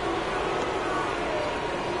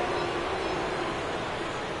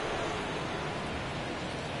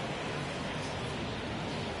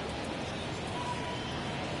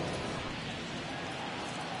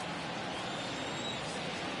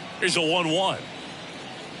 Here's a 1-1.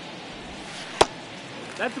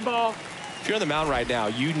 That's the ball. If you're on the mound right now,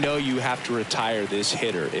 you know you have to retire this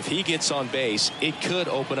hitter. If he gets on base, it could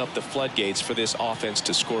open up the floodgates for this offense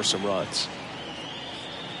to score some runs.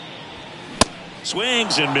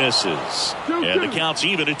 Swings and misses. And the count's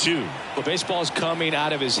even at 2. Well, baseball's coming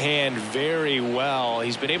out of his hand very well.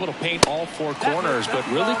 He's been able to paint all 4 corners, but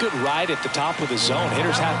really good ride at the top of the zone.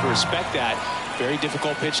 Hitters have to respect that. Very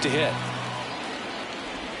difficult pitch to hit.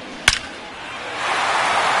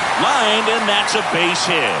 Lined, and that's a base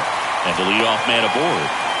hit. And the leadoff man aboard.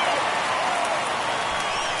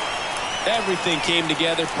 Everything came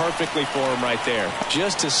together perfectly for him right there.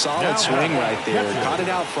 Just a solid swing right there. Caught it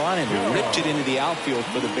out front and ripped it into the outfield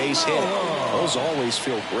for the base hit. Those always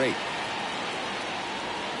feel great.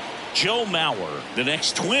 Joe Mauer, the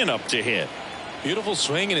next Twin up to hit. Beautiful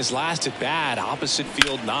swing in his last at bat. Opposite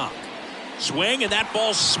field knock. Swing, and that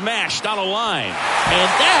ball smashed on a line. And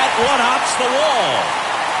that one hops the wall.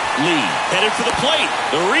 Lee headed for the plate.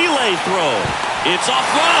 The relay throw. It's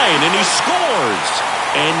offline, and he scores.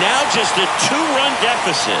 And now just a 2-run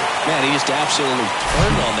deficit. Man, he just absolutely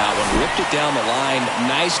turned on that one. Ripped it down the line.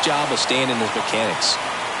 Nice job of staying in his mechanics.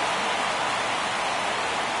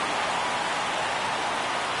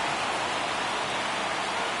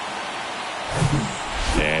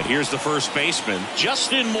 And here's the first baseman,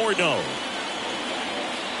 Justin Morneau.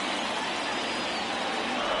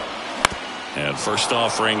 And first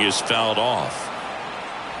offering is fouled off.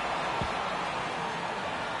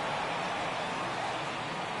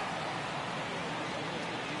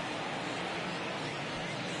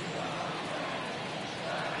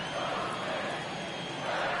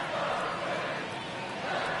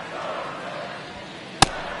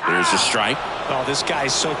 There's a strike. Oh, this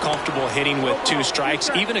guy's so comfortable hitting with 2 strikes.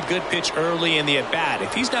 Even a good pitch early in the at-bat.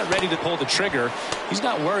 If he's not ready to pull the trigger, he's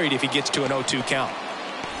not worried if he gets to an 0-2 count.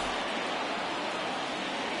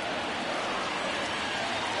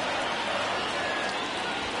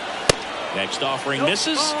 Next offering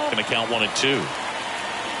misses. Going to count 1 and 2.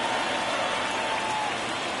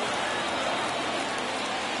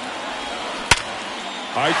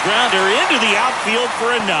 Hard grounder into the outfield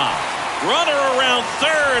for a knock. Runner around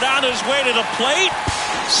third on his way to the plate.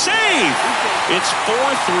 Save! It's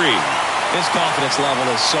 4-3. His confidence level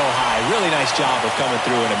is so high. Really nice job of coming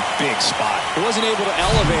through in a big spot. He wasn't able to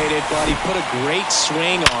elevate it, but he put a great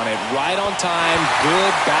swing on it. Right on time,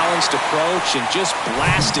 good balanced approach, and just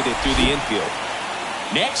blasted it through the infield.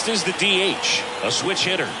 Next is the DH, a switch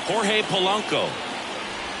hitter, Jorge Polanco.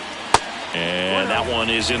 And that one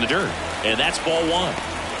is in the dirt. And that's ball 1.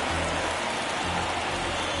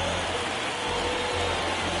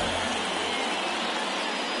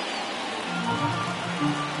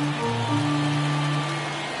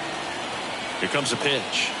 Here comes a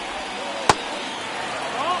pitch.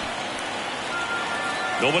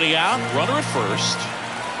 Nobody out. Runner at first.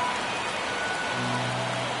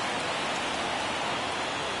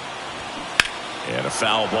 And a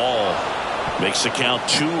foul ball makes the count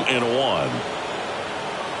 2-1.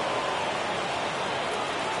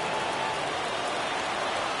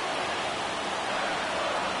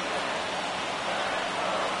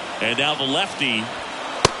 And now the lefty.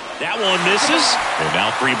 That one misses. And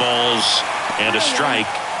now 3 balls and a strike.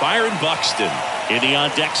 Byron Buxton in the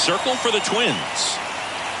on-deck circle for the Twins.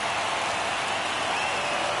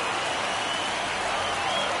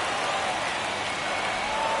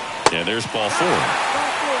 And there's ball 4.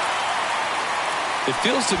 It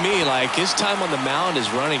feels to me like his time on the mound is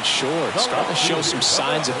running short. Starting to show some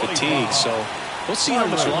signs of fatigue. So we'll see how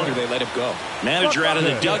much longer they let him go. Manager out of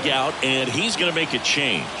the dugout, and he's going to make a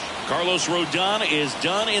change. Carlos Rodon is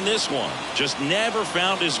done in this one. Just never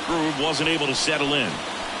found his groove. Wasn't able to settle in.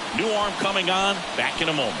 New arm coming on. Back in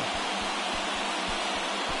a moment.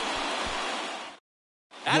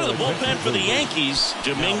 Out of the bullpen for the Yankees,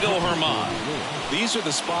 Domingo Germán. These are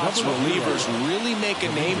the spots relievers really make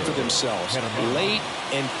a name for themselves. Late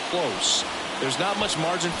and close. There's not much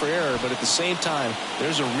margin for error, but at the same time,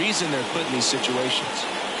 there's a reason they're put in these situations.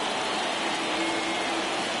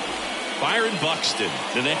 Byron Buxton,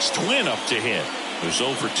 the next Twin up to hit. Who's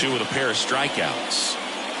 0 for 2 with a pair of strikeouts.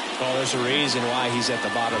 Well, there's a reason why he's at the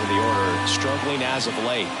bottom of the order. Struggling as of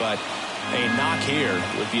late, but a knock here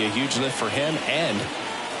would be a huge lift for him and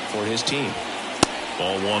for his team.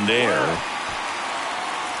 Ball 1 there.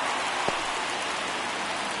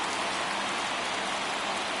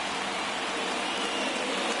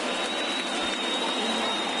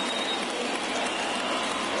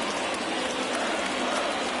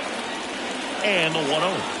 And the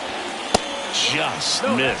 1-0. Just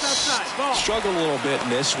missed. Struggled a little bit in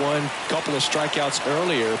this one. Couple of strikeouts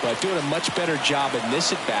earlier, but doing a much better job in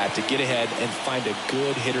this at bat to get ahead and find a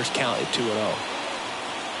good hitter's count at 2-0.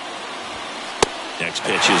 Next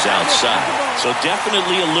pitch is outside. So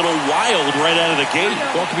definitely a little wild right out of the gate.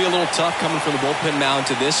 Well, it could be a little tough coming from the bullpen mound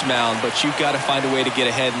to this mound, but you've got to find a way to get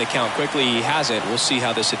ahead in the count quickly. He hasn't. We'll see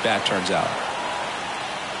how this at bat turns out.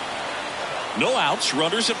 No outs.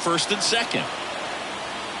 Runners at first and second.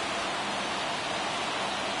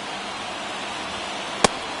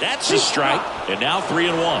 That's a strike, and now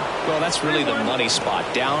 3-1. Well, that's really the money spot.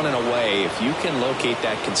 Down and away. If you can locate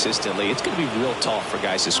that consistently, it's going to be real tough for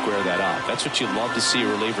guys to square that up. That's what you love to see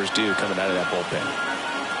relievers do coming out of that bullpen.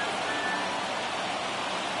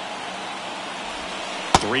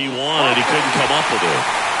 3-1, and he couldn't come up with it.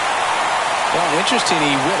 Well, interesting.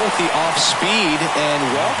 He went with the off speed and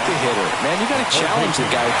walked the hitter. Man, you got to challenge the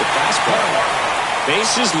guy with the fastball.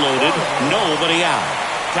 Bases loaded, nobody out.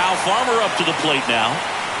 Kyle Farmer up to the plate now.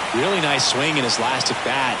 Really nice swing in his last at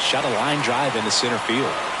bat. Shot a line drive into center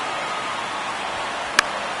field.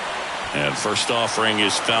 And first offering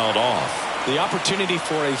is fouled off. The opportunity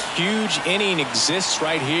for a huge inning exists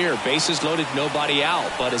right here. Bases loaded, nobody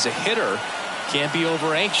out. But as a hitter, can't be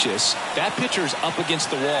over anxious. That pitcher's up against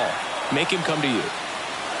the wall. Make him come to you.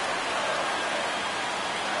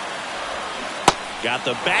 Got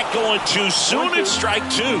the bat going too soon. It's strike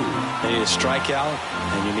 2. You need a strikeout,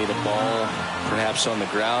 and you need a ball perhaps on the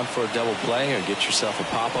ground for a double play, or get yourself a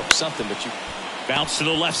pop-up, something. But you bounce to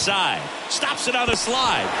the left side. Stops it on a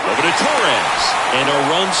slide. Over to Torres. And a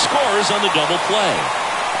run scores on the double play.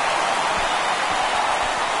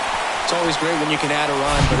 It's always great when you can add a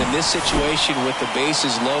run, but in this situation with the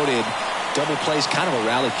bases loaded, double play is kind of a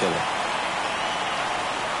rally killer.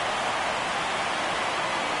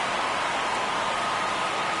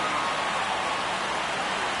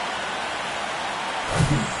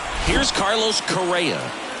 Here's Carlos Correa.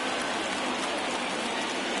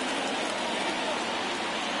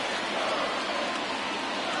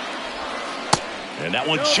 And that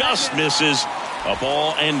one just misses. A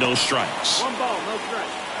ball and no strikes. 1 ball, no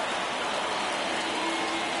strikes.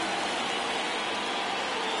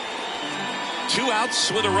 Two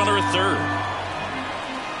outs with a runner at third.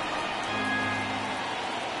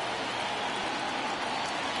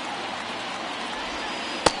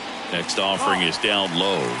 Next offering is down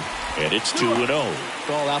low, and it's 2-0.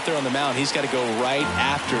 Well, out there on the mound, he's got to go right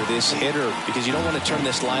after this hitter because you don't want to turn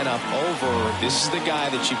this lineup over. This is the guy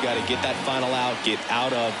that you've got to get that final out, get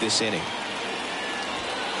out of this inning.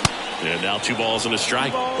 And now 2 balls and a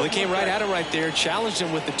strike. Well, he came right at him right there, challenged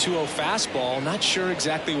him with the 2-0 fastball. Not sure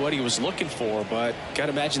exactly what he was looking for, but got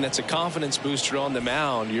to imagine that's a confidence booster on the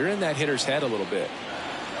mound. You're in that hitter's head a little bit.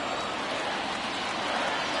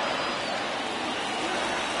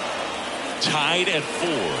 Tied at 4.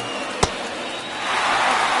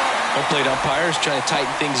 Home plate umpires trying to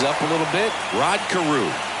tighten things up a little bit. Rod Carew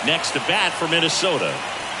next to bat for Minnesota.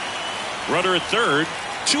 Runner at third,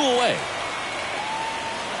 2 away.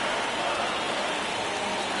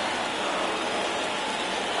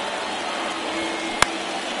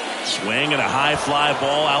 Swing and a high fly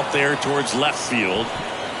ball out there towards left field.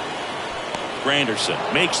 Granderson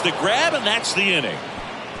makes the grab, and that's the inning.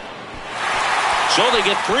 So they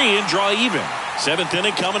get 3 and draw even. 7th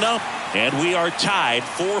inning coming up, and we are tied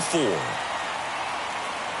 4-4.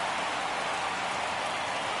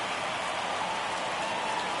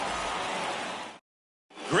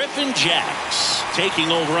 Griffin Jacks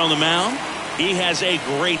taking over on the mound. He has a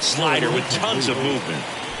great slider with tons of movement.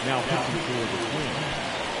 Now pitching for the Twins,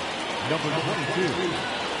 number 22,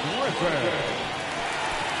 Griffin.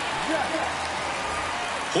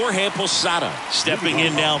 Jorge Posada stepping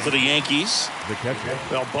in now for the Yankees. The catcher.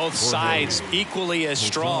 Well, both sides equally as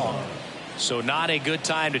strong. So not a good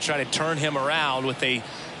time to try to turn him around with a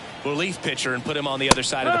relief pitcher and put him on the other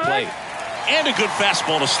side of the plate. And a good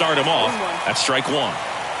fastball to start him off. That's strike 1.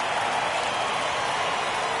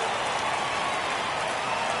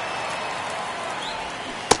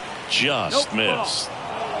 Just missed.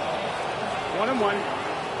 1-1.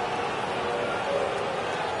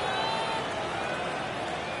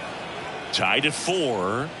 Tied at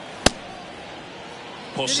 4.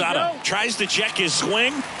 Posada tries to check his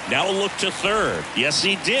swing. Now a look to third. Yes,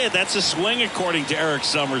 he did. That's a swing according to Eric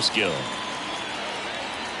Summerskill.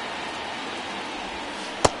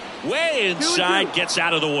 Way inside, gets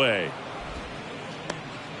out of the way.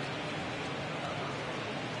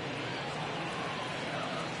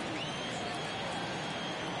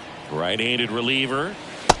 Right-handed reliever.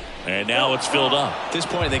 And now it's filled up. At this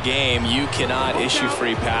point in the game, you cannot issue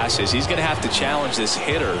free passes. He's going to have to challenge this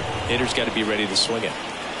hitter. Hitter's got to be ready to swing it.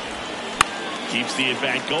 Keeps the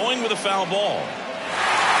at-bat going with a foul ball.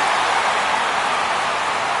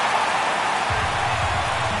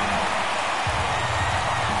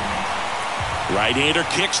 Right-hander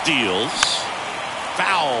kicks, deals.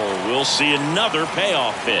 Foul. We'll see another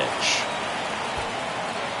payoff pitch.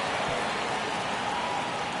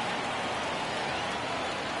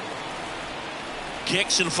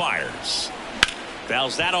 Kicks and fires.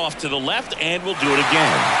 Fouls that off to the left, and we'll do it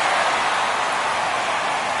again.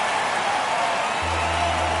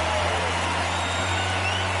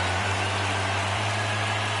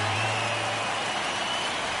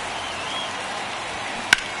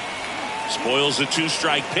 Spoils the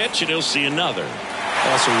 2-strike pitch, and he'll see another.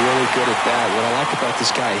 Also really good at that. What I like about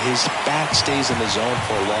this guy, his bat stays in the zone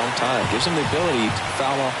for a long time. Gives him the ability to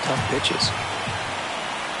foul off tough pitches.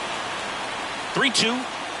 3-2.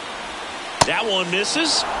 That one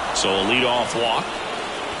misses. So a leadoff walk.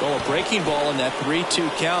 Well, a breaking ball in that 3-2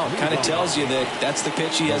 count kind of tells you that that's the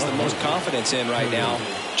pitch he has the most confidence in right now.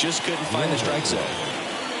 Just couldn't find the strike zone.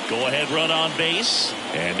 Go ahead run on base.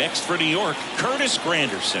 And next for New York, Curtis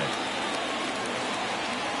Granderson.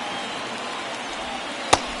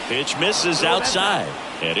 Pitch misses outside.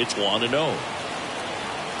 And it's 1-0.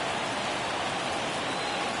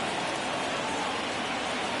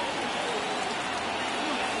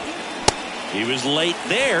 He was late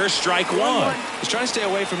there, strike 1. He's trying to stay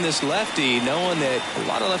away from this lefty, knowing that a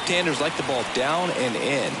lot of left-handers like the ball down and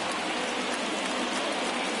in.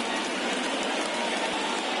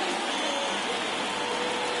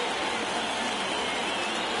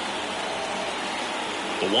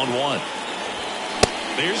 The 1-1.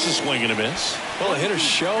 There's a swing and a miss. Well, the hitter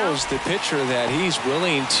shows the pitcher that he's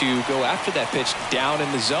willing to go after that pitch down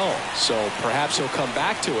in the zone. So perhaps he'll come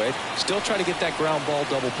back to it, still try to get that ground ball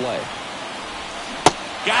double play.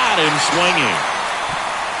 Got him swinging.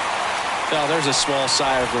 Well, there's a small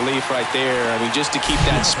sigh of relief right there. I mean, just to keep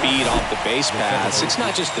that speed off the base paths. It's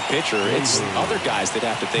not just the pitcher. It's other guys that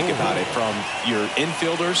have to think about it. From your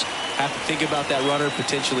infielders, have to think about that runner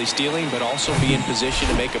potentially stealing, but also be in position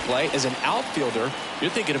to make a play. As an outfielder,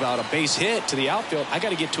 you're thinking about a base hit to the outfield. I got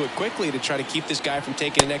to get to it quickly to try to keep this guy from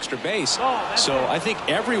taking an extra base. So I think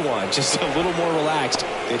everyone just a little more relaxed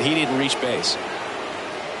that he didn't reach base.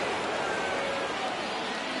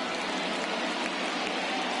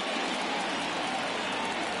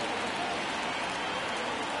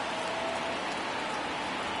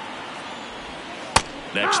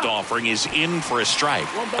 Next offering is in for a strike.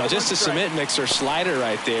 Just a cement mixer slider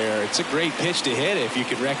right there. It's a great pitch to hit if you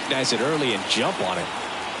could recognize it early and jump on it.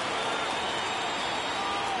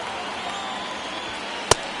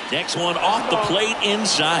 Next one off the plate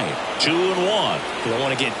inside. 2-1. You don't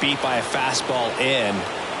want to get beat by a fastball in,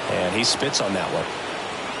 and he spits on that one.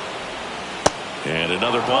 And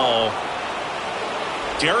another ball.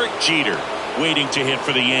 Derek Jeter waiting to hit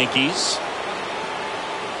for the Yankees.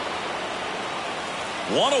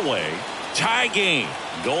 One away. Tie game.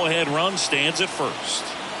 Go-ahead run stands at first.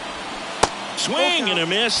 Swing and a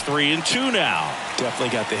miss. 3-2 now. Definitely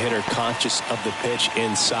got the hitter conscious of the pitch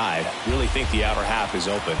inside. Really think the outer half is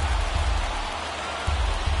open.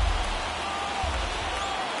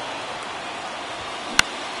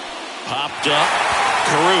 Popped up.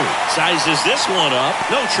 Carew sizes this one up.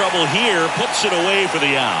 No trouble here. Puts it away for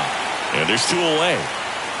the out. And there's 2 away.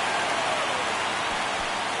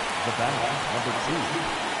 The batter, number 2,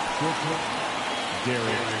 shortstop,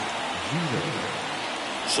 Derek Jeter.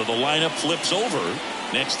 So the lineup flips over.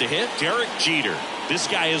 Next to hit, Derek Jeter. This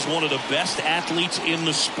guy is one of the best athletes in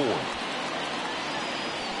the sport.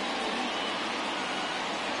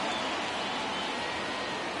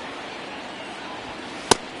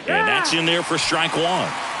 And that's in there for strike 1.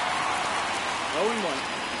 0-1.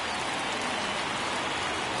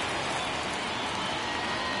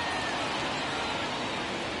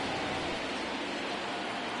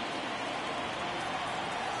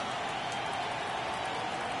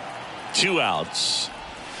 Two outs.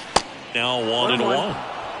 Now 1-1.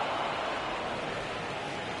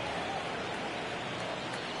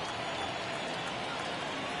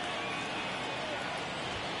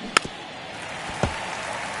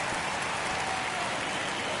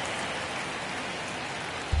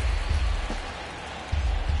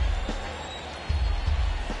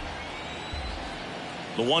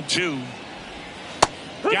 The 1-2.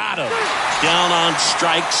 Got him. Down on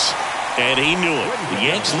strikes. And he knew it. The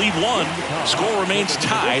Yanks lead 1. Score remains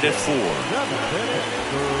tied at 4.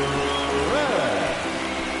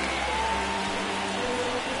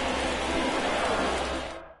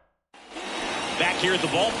 Back here at the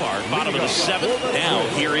ballpark, bottom of the 7th. Now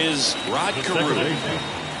here is Rod Carew.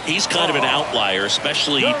 He's kind of an outlier,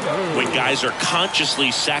 especially when guys are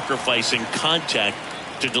consciously sacrificing contact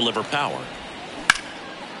to deliver power.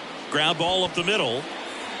 Ground ball up the middle.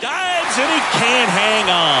 Dives and he can't hang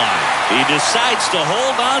on. He decides to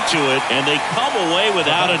hold on to it, and they come away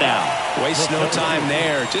without a out. Waste no time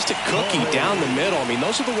there. Just a cookie down the middle. I mean,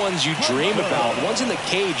 those are the ones you dream about. Ones in the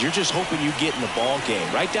cage, you're just hoping you get in the ball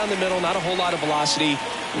game. Right down the middle, not a whole lot of velocity,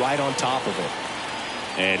 right on top of it.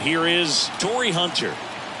 And here is Torrey Hunter.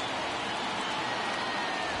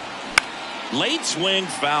 Late swing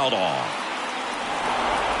fouled off.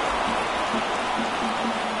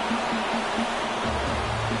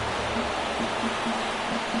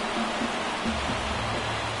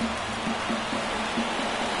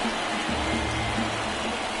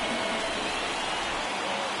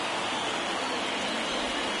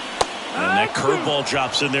 That curveball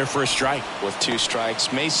drops in there for a strike. With 2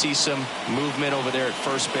 strikes, may see some movement over there at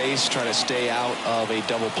first base, trying to stay out of a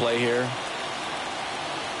double play here.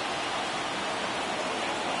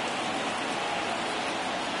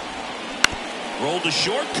 Rolled to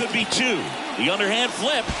short, could be 2. The underhand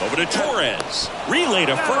flip over to Torres. Relay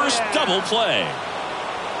to first, double play.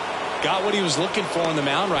 Got what he was looking for on the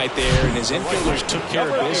mound right there, and his infielders took care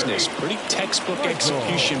of business. Pretty textbook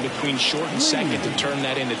execution between short and second to turn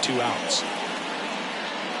that into 2 outs.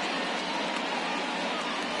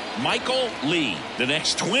 Michael Lee, the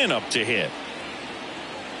next Twin up to hit.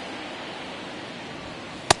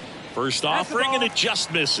 First offering, and it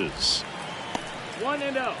just misses.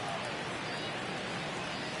 1-0.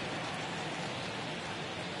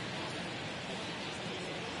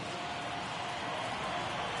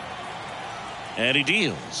 And he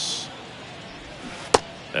deals.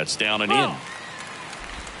 That's down and in.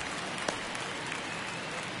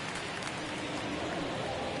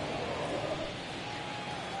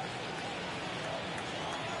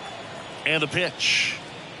 And the pitch.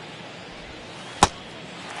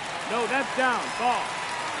 No, that's down. Ball.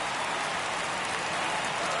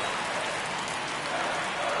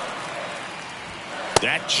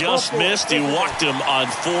 That just missed. He walked him on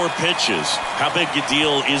 4 pitches. How big a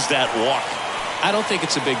deal is that walk? I don't think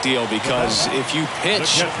it's a big deal, because if you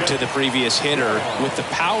pitch to the previous hitter with the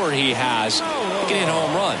power he has, you can hit a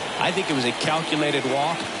home run. I think it was a calculated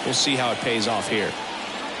walk. We'll see how it pays off here.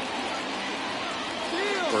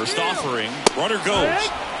 First offering. Runner goes.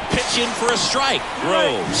 Pitch in for a strike.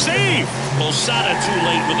 Throw. Save. Posada too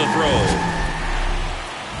late with the throw.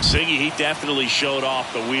 Siggy, he definitely showed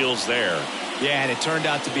off the wheels there. Yeah, and it turned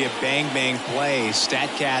out to be a bang-bang play.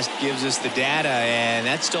 StatCast gives us the data, and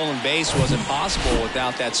that stolen base wasn't possible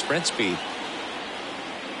without that sprint speed.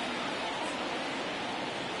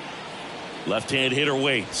 Left-hand hitter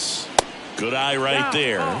waits. Good eye right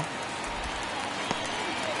there.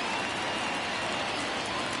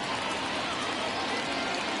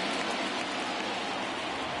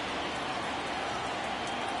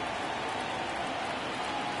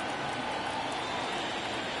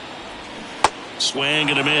 Swing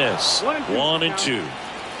and a miss. 1-2.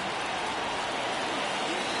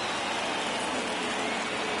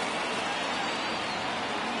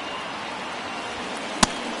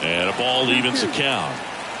 And a ball evens the count.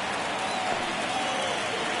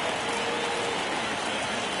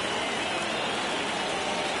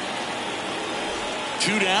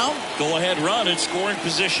 Two down. Go ahead run in scoring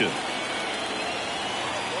position.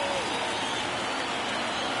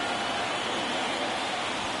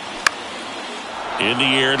 In the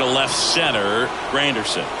air to left center.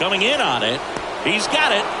 Granderson coming in on it. He's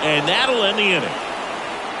got it, and that'll end the inning.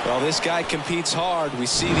 Well, this guy competes hard. We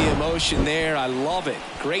see the emotion there. I love it.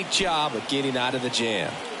 Great job of getting out of the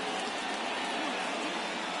jam.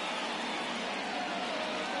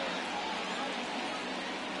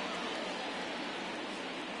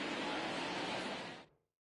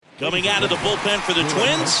 Coming out of the bullpen for the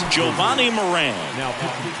Twins, Giovanni Moran. Now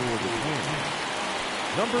pitching for the Twins,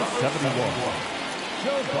 number 71,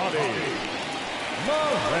 Giovanni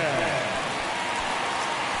Moran.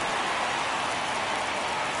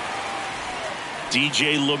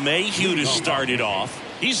 DJ LeMahieu to start it off.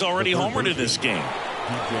 He's already homered in this game.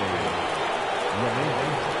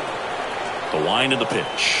 The wind of the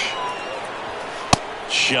pitch.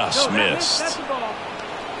 Just missed. That's the ball.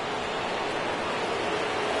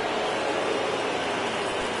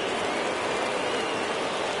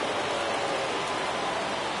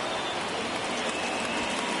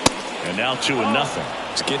 And now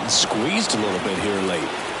 2-0. It's getting squeezed a little bit here late.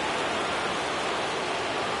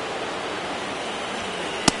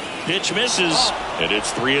 Pitch misses, and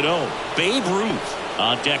it's 3-0. Babe Ruth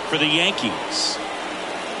on deck for the Yankees.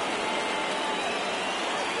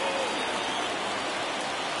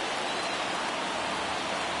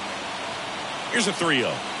 Here's a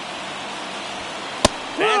 3-0.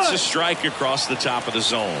 That's a strike across the top of the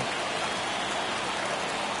zone.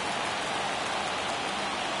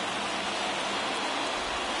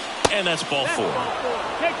 And that's ball four.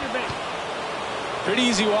 Take your base. Pretty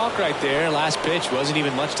easy walk right there. Last pitch wasn't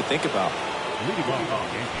even much to think about.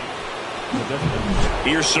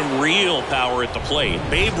 Here's some real power at the plate.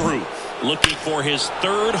 Babe Ruth looking for his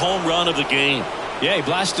third home run of the game. Yeah, he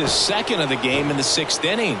blasted his second of the game in the 6th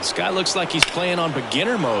inning. This guy looks like he's playing on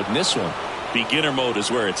beginner mode in this one. Beginner mode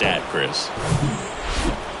is where it's at, Chris.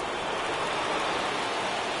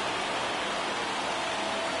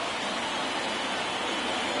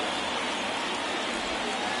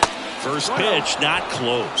 First pitch, not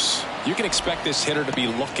close. You can expect this hitter to be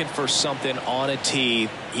looking for something on a tee.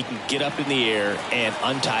 He can get up in the air and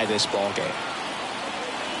untie this ball game.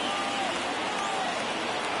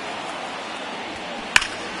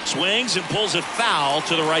 Swings and pulls it foul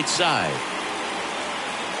to the right side.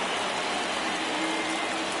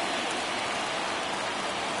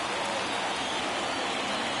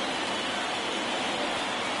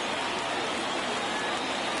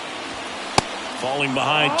 Falling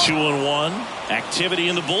behind 2-1. Activity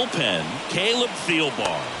in the bullpen. Caleb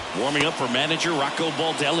Thielbar warming up for manager Rocco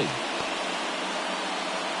Baldelli.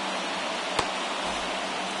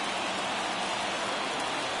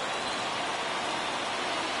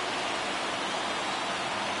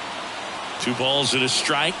 Two balls and a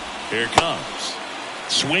strike. Here it comes.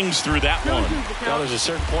 Swings through that one. Well, there's a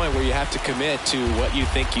certain point where you have to commit to what you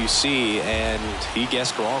think you see, and he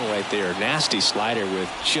guessed wrong right there. Nasty slider with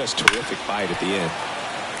just terrific bite at the end.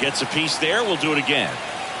 Gets a piece there. We'll do it again.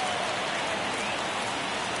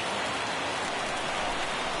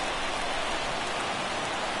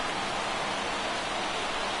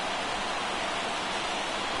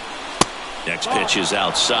 Next pitch is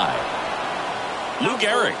outside. Lou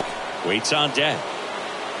Gehrig waits on deck.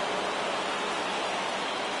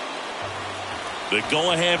 The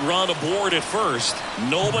go-ahead run aboard at first.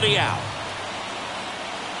 Nobody out.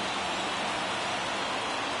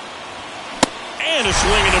 And a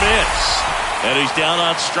swing and a miss. And he's down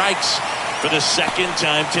on strikes for the second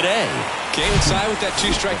time today. Came inside with that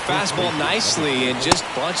two-strike fastball nicely and just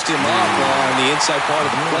bunched him up on the inside part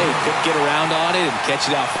of the plate. Couldn't get around on it and catch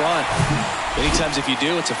it out front. Many times if you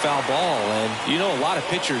do, it's a foul ball. And you know, a lot of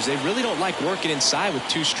pitchers, they really don't like working inside with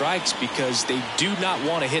two strikes because they do not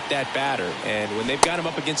want to hit that batter. And when they've got him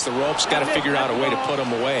up against the ropes, got to figure out a way to put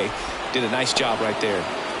him away. Did a nice job right there.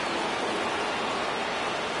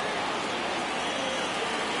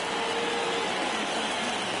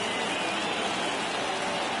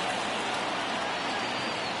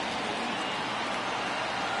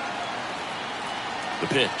 The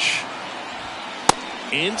pitch.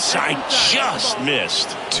 Inside, just missed.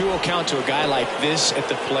 2-0 count to a guy like this at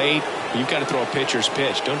the plate. You've got to throw a pitcher's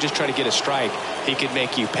pitch. Don't just try to get a strike. He could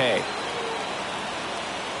make you pay.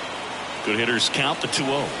 Good hitters count the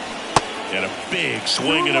 2-0. And a big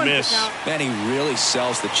swing and a miss. Man, he really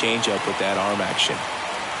sells the changeup with that arm action.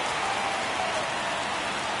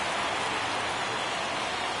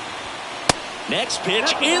 Next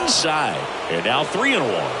pitch inside. And now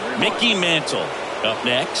 3-1. Mickey Mantle up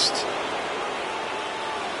next.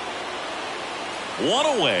 One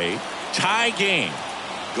away. Tie game.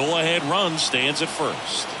 Go ahead run stands at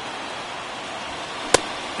first.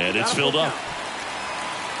 And it's filled up.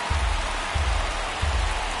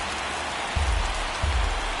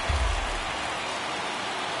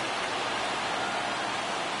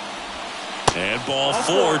 And ball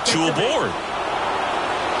 4, 2 aboard.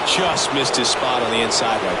 Just missed his spot on the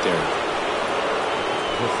inside right there.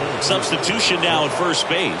 Substitution now at first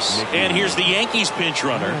base. And here's the Yankees pinch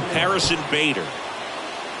runner, Harrison Bader.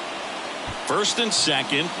 First and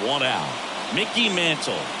second, one out. Mickey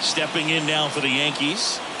Mantle stepping in now for the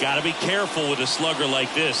Yankees. Got to be careful with a slugger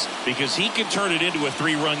like this because he can turn it into a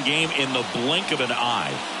 3-run game in the blink of an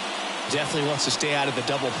eye. Definitely wants to stay out of the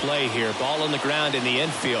double play here. Ball on the ground in the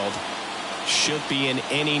infield. Should be an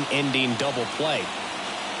inning-ending double play.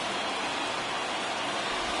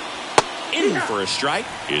 In for a strike.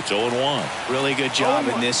 It's 0-1. Really good job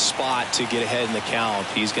in this spot to get ahead in the count.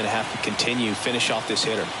 He's going to have to finish off this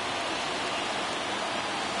hitter.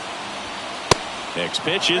 Next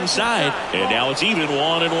pitch inside, and now it's even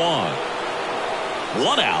 1-1.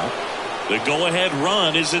 One out. The go-ahead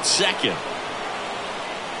run is at second.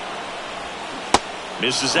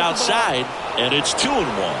 Misses outside, and it's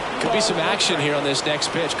 2-1. Could be some action here on this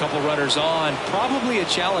next pitch. Couple runners on. Probably a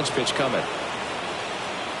challenge pitch coming.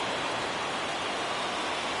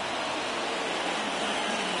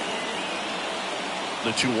 The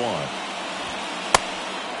 2-1.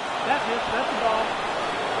 That's the ball.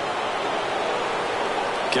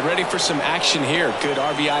 Get ready for some action here. Good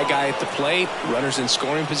RBI guy at the plate. Runners in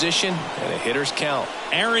scoring position and a hitter's count.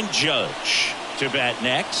 Aaron Judge to bat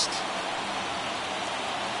next.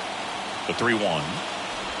 The 3-1.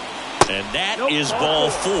 And that is ball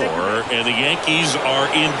 4, and the Yankees are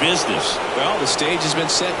in business. Well, the stage has been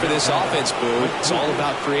set for this offense, Boo. It's all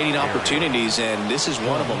about creating opportunities, and this is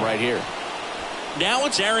one of them right here. Now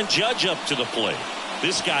it's Aaron Judge up to the plate.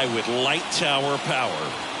 This guy with light tower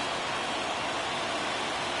power.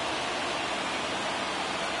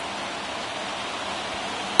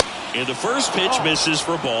 And the first pitch misses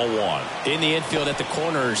for ball 1. In the infield at the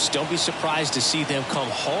corners, don't be surprised to see them come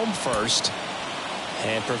home first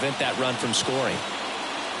and prevent that run from scoring.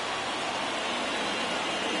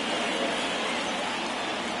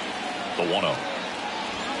 The 1-0.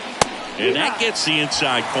 And that gets the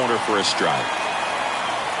inside corner for a strike.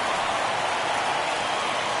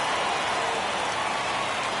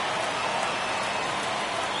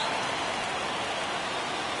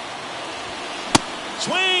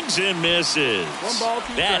 Swings and misses.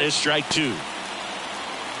 That is strike 2.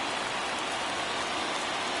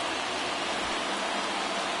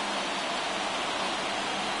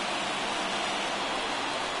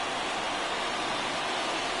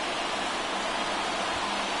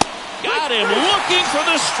 Got him looking for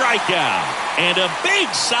the strikeout. And a big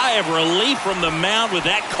sigh of relief from the mound with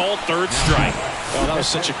that called third strike. Well, that was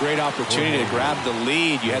such a great opportunity to grab the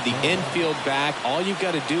lead. You had the infield back. All you've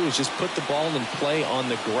got to do is just put the ball in play on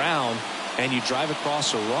the ground, and you drive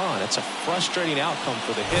across a run. It's a frustrating outcome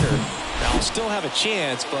for the hitter. Now, he'll still have a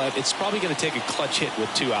chance, but it's probably going to take a clutch hit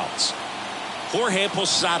with 2 outs. Jorge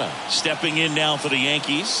Posada stepping in now for the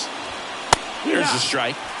Yankees. There's the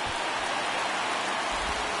strike.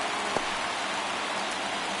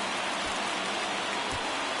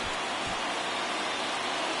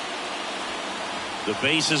 The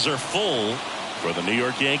bases are full for the New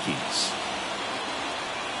York Yankees.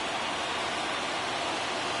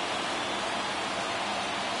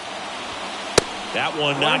 That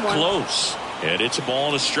one not close. And it's a ball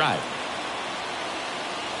and a strike.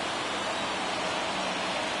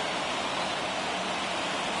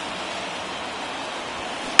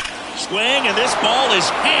 Swing, and this ball is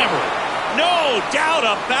hammered. No doubt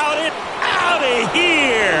about it. Out of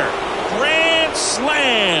here. Grand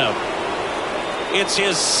slam. It's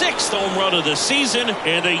his 6th home run of the season,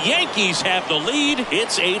 and the Yankees have the lead.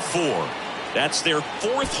 It's 8-4. That's their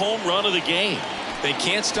 4th home run of the game. They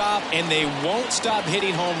can't stop, and they won't stop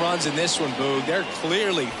hitting home runs in this one, Boog. They're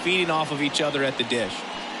clearly feeding off of each other at the dish.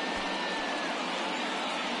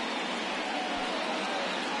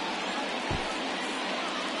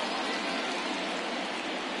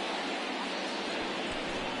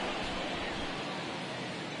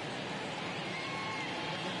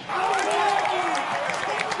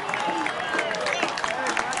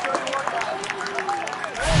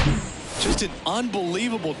 Just an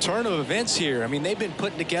unbelievable turn of events here. I mean, they've been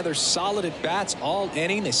putting together solid at-bats all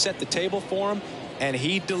inning. They set the table for him, and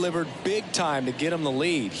he delivered big time to get him the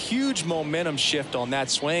lead. Huge momentum shift on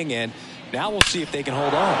that swing, and now we'll see if they can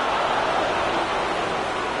hold on.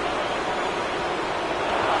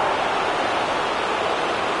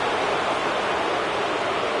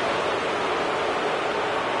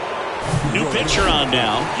 New pitcher on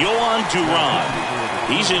now, Yohan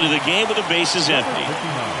Duran. He's into the game with the bases empty.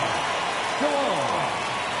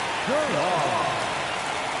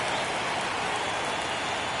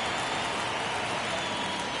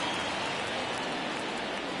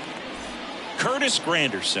 Curtis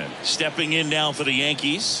Granderson stepping in now for the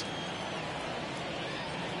Yankees.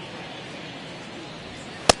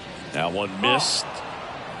 That one missed.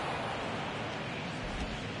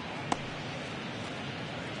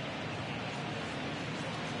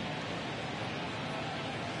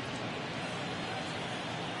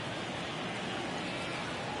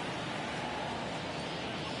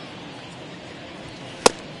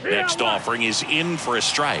 Next offering is in for a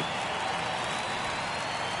strike.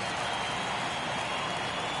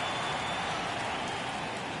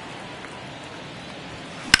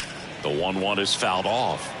 The 1-1 is fouled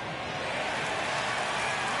off.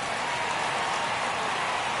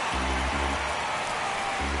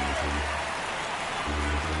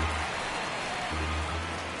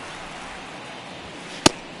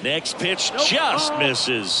 Next pitch just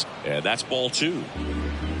misses. And that's ball 2.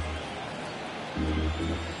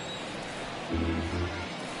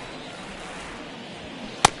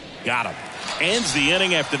 Got him. Ends the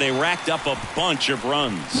inning after they racked up a bunch of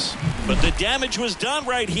runs. But the damage was done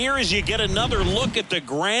right here as you get another look at the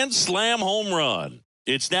grand slam home run.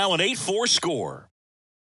 It's now an 8-4 score.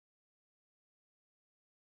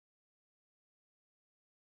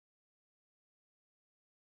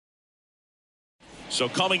 So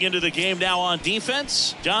coming into the game now on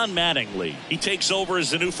defense, Don Mattingly. He takes over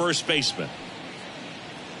as the new first baseman.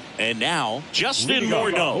 And now, Justin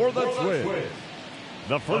Morneau. For the Twins,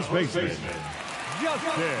 the first baseman,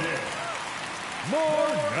 Justin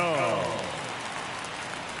Morneau.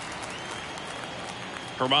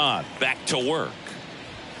 Herman back to work.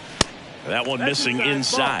 That one missing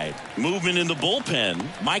inside. Movement in the bullpen.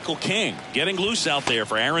 Michael King getting loose out there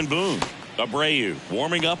for Aaron Boone. Abreu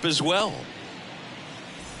warming up as well.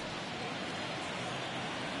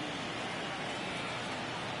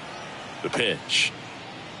 The pitch.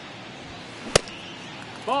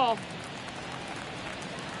 Ball.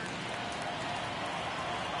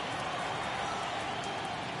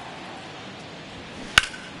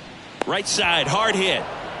 Right side, hard hit.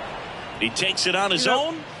 He takes it on his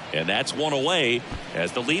own, and that's one away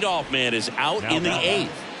as the leadoff man is out in the 8th.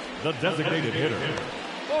 The designated hitter,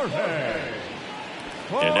 Jorge.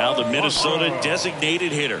 And now the Minnesota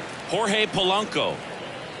designated hitter, Jorge Polanco.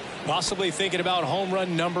 Possibly thinking about home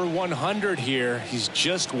run number 100 here. He's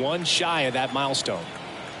just one shy of that milestone.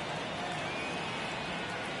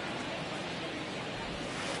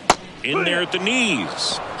 In there at the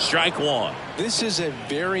knees. Strike 1. This is a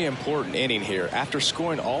very important inning here. After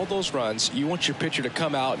scoring all those runs, you want your pitcher to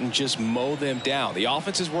come out and just mow them down. The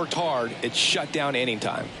offense has worked hard. It's shut down inning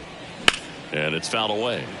time. And it's fouled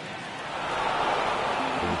away.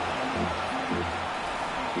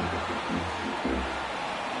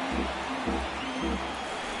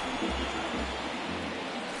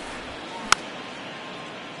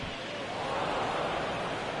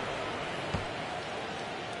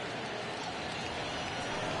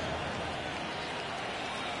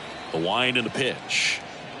 The wind and the pitch.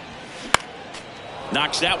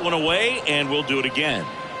 Knocks that one away, and we'll do it again.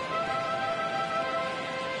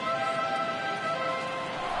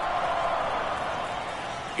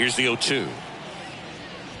 Here's the 0-2.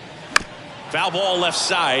 Foul ball left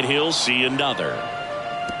side. He'll see another.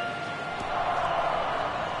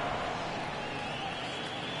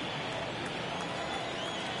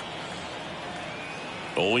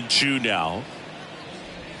 Oh, 0-2 now.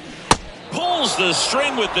 Pulls the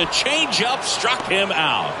string with the changeup, struck him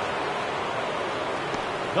out.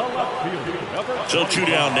 The left fielder, So 2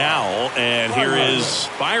 down now, and here is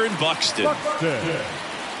Byron Buxton.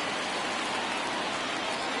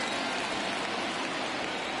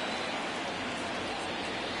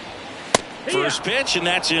 First pitch, and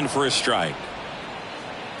that's in for a strike.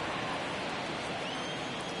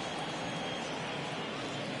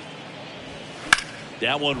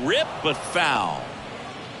 That one ripped, but foul.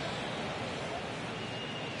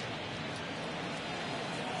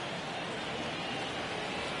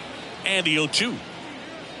 And the 0-2.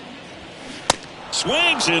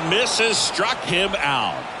 Swings and misses, struck him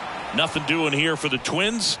out. Nothing doing here for the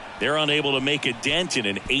Twins. They're unable to make a dent in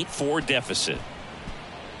an 8-4 deficit.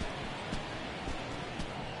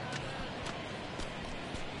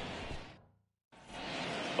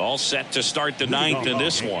 All set to start the ninth in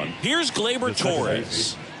this one. Here's Gleyber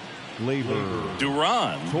Torres.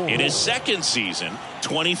 Duran in his second season,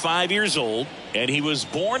 25 years old, and he was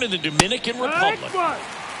born in the Dominican Republic.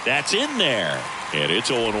 That's in there, and it's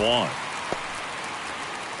 0-1.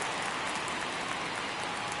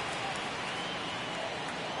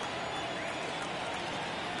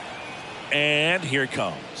 And here it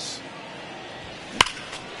comes.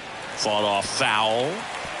 Fought off foul.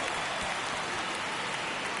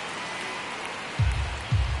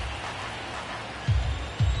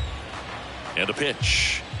 And a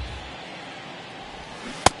pitch.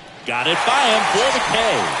 Got it by him for the K.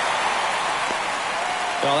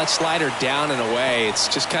 Well, that slider down and away, it's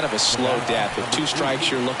just kind of a slow death. With 2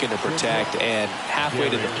 strikes you're looking to protect, and halfway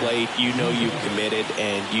to the plate, you know you've committed,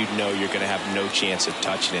 and you know you're going to have no chance of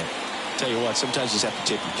touching it. Tell you what, sometimes you just have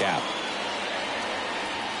to tip your cap.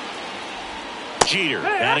 Jeter,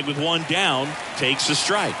 batting with 1 down, takes a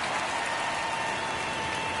strike.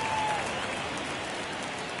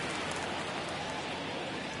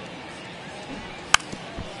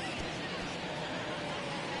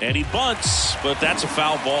 And he bunts, but that's a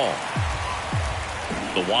foul ball.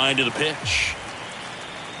 The wind of the pitch.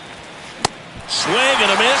 Swing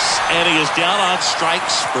and a miss, and he is down on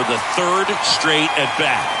strikes for the 3rd straight at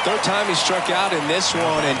bat. 3rd time he struck out in this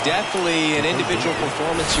one, and definitely an individual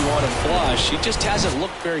performance you want to flush. He just hasn't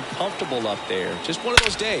looked very comfortable up there. Just one of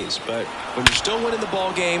those days. But when you're still winning the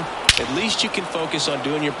ball game, at least you can focus on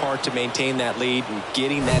doing your part to maintain that lead and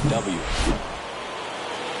getting that W.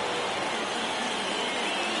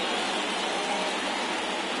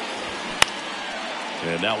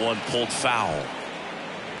 And that one pulled foul.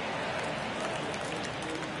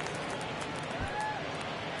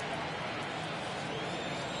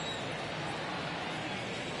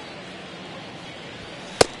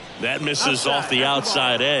 That misses off the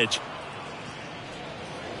outside edge.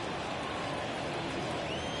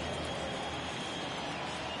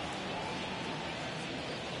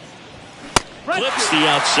 Flips the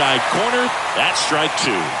outside corner. That's strike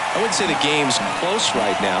 2. I wouldn't say the game's close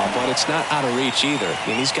right now, but it's not out of reach either. I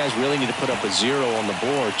mean, these guys really need to put up a 0 on the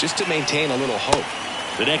board just to maintain a little hope.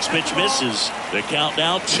 The next pitch misses. The count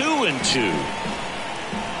now 2-2.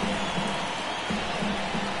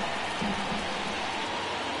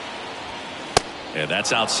 And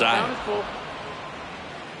that's outside.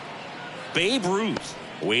 Babe Ruth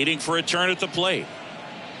waiting for a turn at the plate.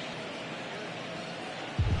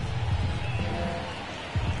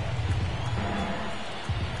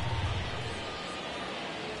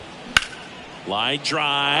 Line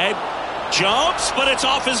drive. Jumps, but it's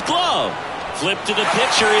off his glove. Flip to the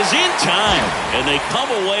pitcher is in time. And they come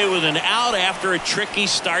away with an out after a tricky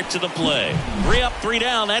start to the play. 3 up, 3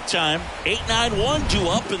 down that time. 8-9-1 due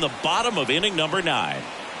up in the bottom of inning number 9.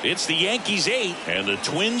 It's the Yankees 8 and the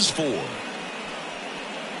Twins 4.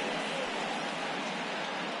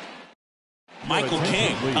 Michael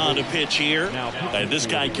King on the pitch here. And this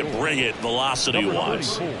guy can bring it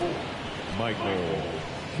velocity-wise. Michael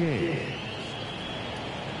King.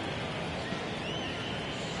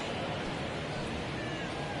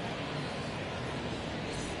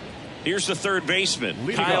 Here's the third baseman,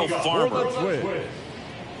 Leading Kyle off Farmer.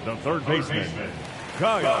 The third baseman,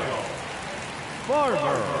 Kyle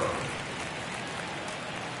Farmer.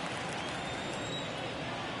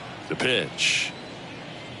 The pitch.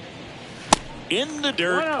 In the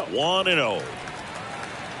dirt, 1-0.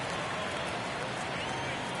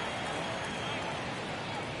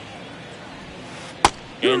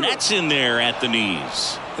 And that's in there at the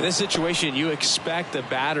knees. In this situation, you expect the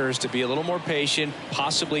batters to be a little more patient,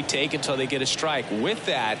 possibly take until they get a strike. With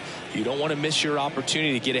that, you don't want to miss your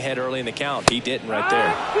opportunity to get ahead early in the count. He didn't right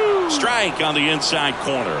there. Strike on the inside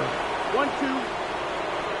corner.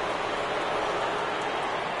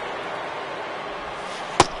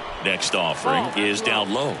 1-2. Next offering is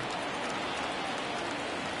down low.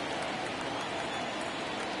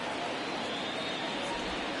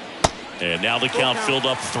 And now the count filled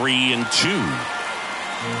up 3-2.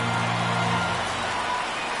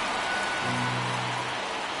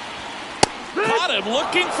 Caught him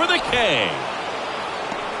looking for the K.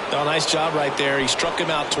 Oh, nice job right there. He struck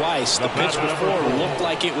him out twice. The pitch before looked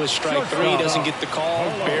like it was strike 3. Doesn't get the call.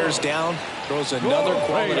 Bears down. Throws another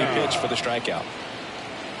quality pitch for the strikeout.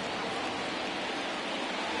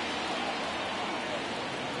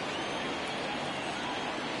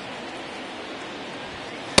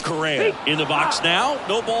 Correa in the box now.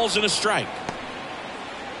 No balls and a strike.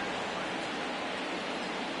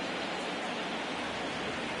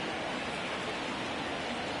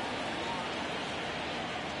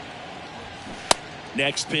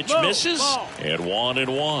 Next pitch Low, misses. ball. And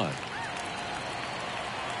 1-1.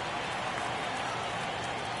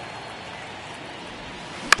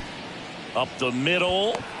 Up the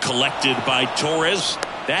middle. Collected by Torres.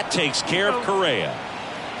 That takes care of Correa.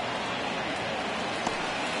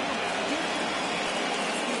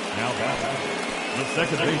 Now back, the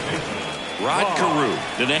second baseman. Rod Carew,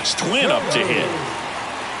 the next Twin up to hit.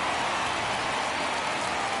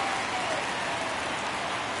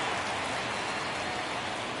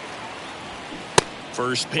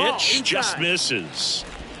 First pitch just misses.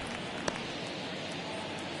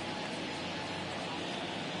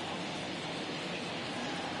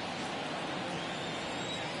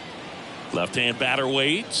 Left-hand batter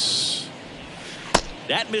waits.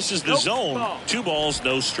 That misses the zone. Ball. 2 balls,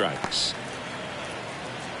 no strikes.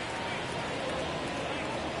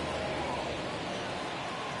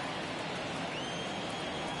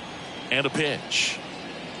 And a pitch.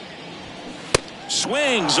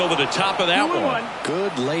 Swings over the top of that one.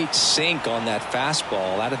 Good late sink on that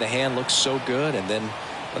fastball. Out of the hand, looks so good, and then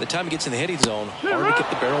by the time it gets in the hitting zone, hard to get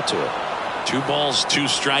the barrel to it. 2 balls, 2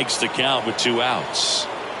 strikes to count with 2 outs.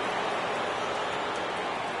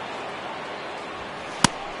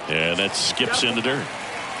 And that skips in the dirt.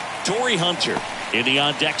 Torrey Hunter in the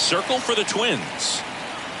on-deck circle for the Twins.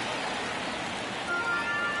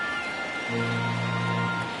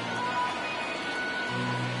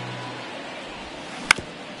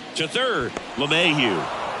 To third, LeMahieu.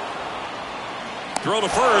 Throw to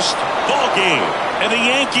first, ball game. And the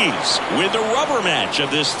Yankees win the rubber match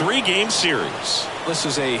of this 3-game series. This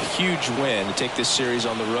is a huge win to take this series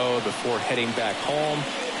on the road before heading back home.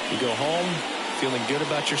 You go home feeling good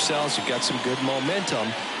about yourselves. You've got some good momentum.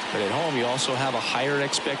 But at home, you also have a higher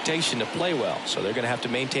expectation to play well. So they're going to have to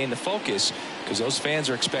maintain the focus because those fans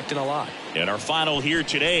are expecting a lot. And our final here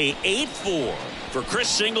today, 8-4 for Chris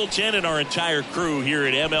Singleton and our entire crew here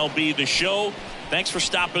at MLB The Show. Thanks for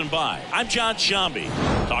stopping by. I'm John Shambi.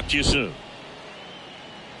 Talk to you soon.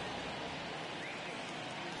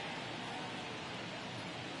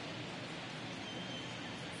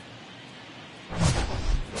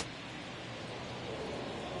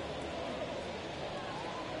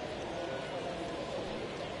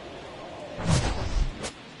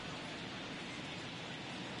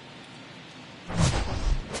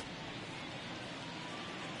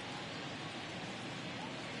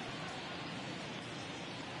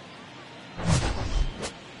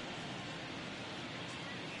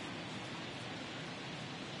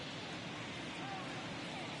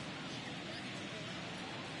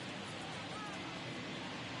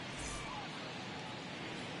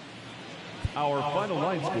 Our final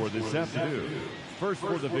line score this afternoon. First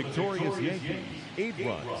for the victorious Yankees, 8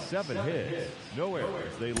 runs, 7 hits, no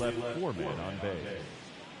errors. They left 4 men on base.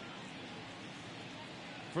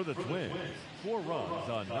 For the Twins, 4 runs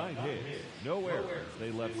on 9 hits, no errors.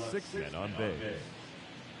 They left 6 men on base.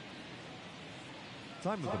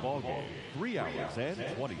 Time of the ball game, 3 hours and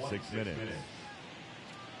 26 minutes.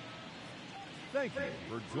 Thank you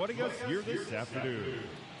for joining us here this afternoon.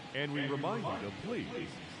 And we remind you to please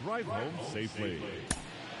drive home safely.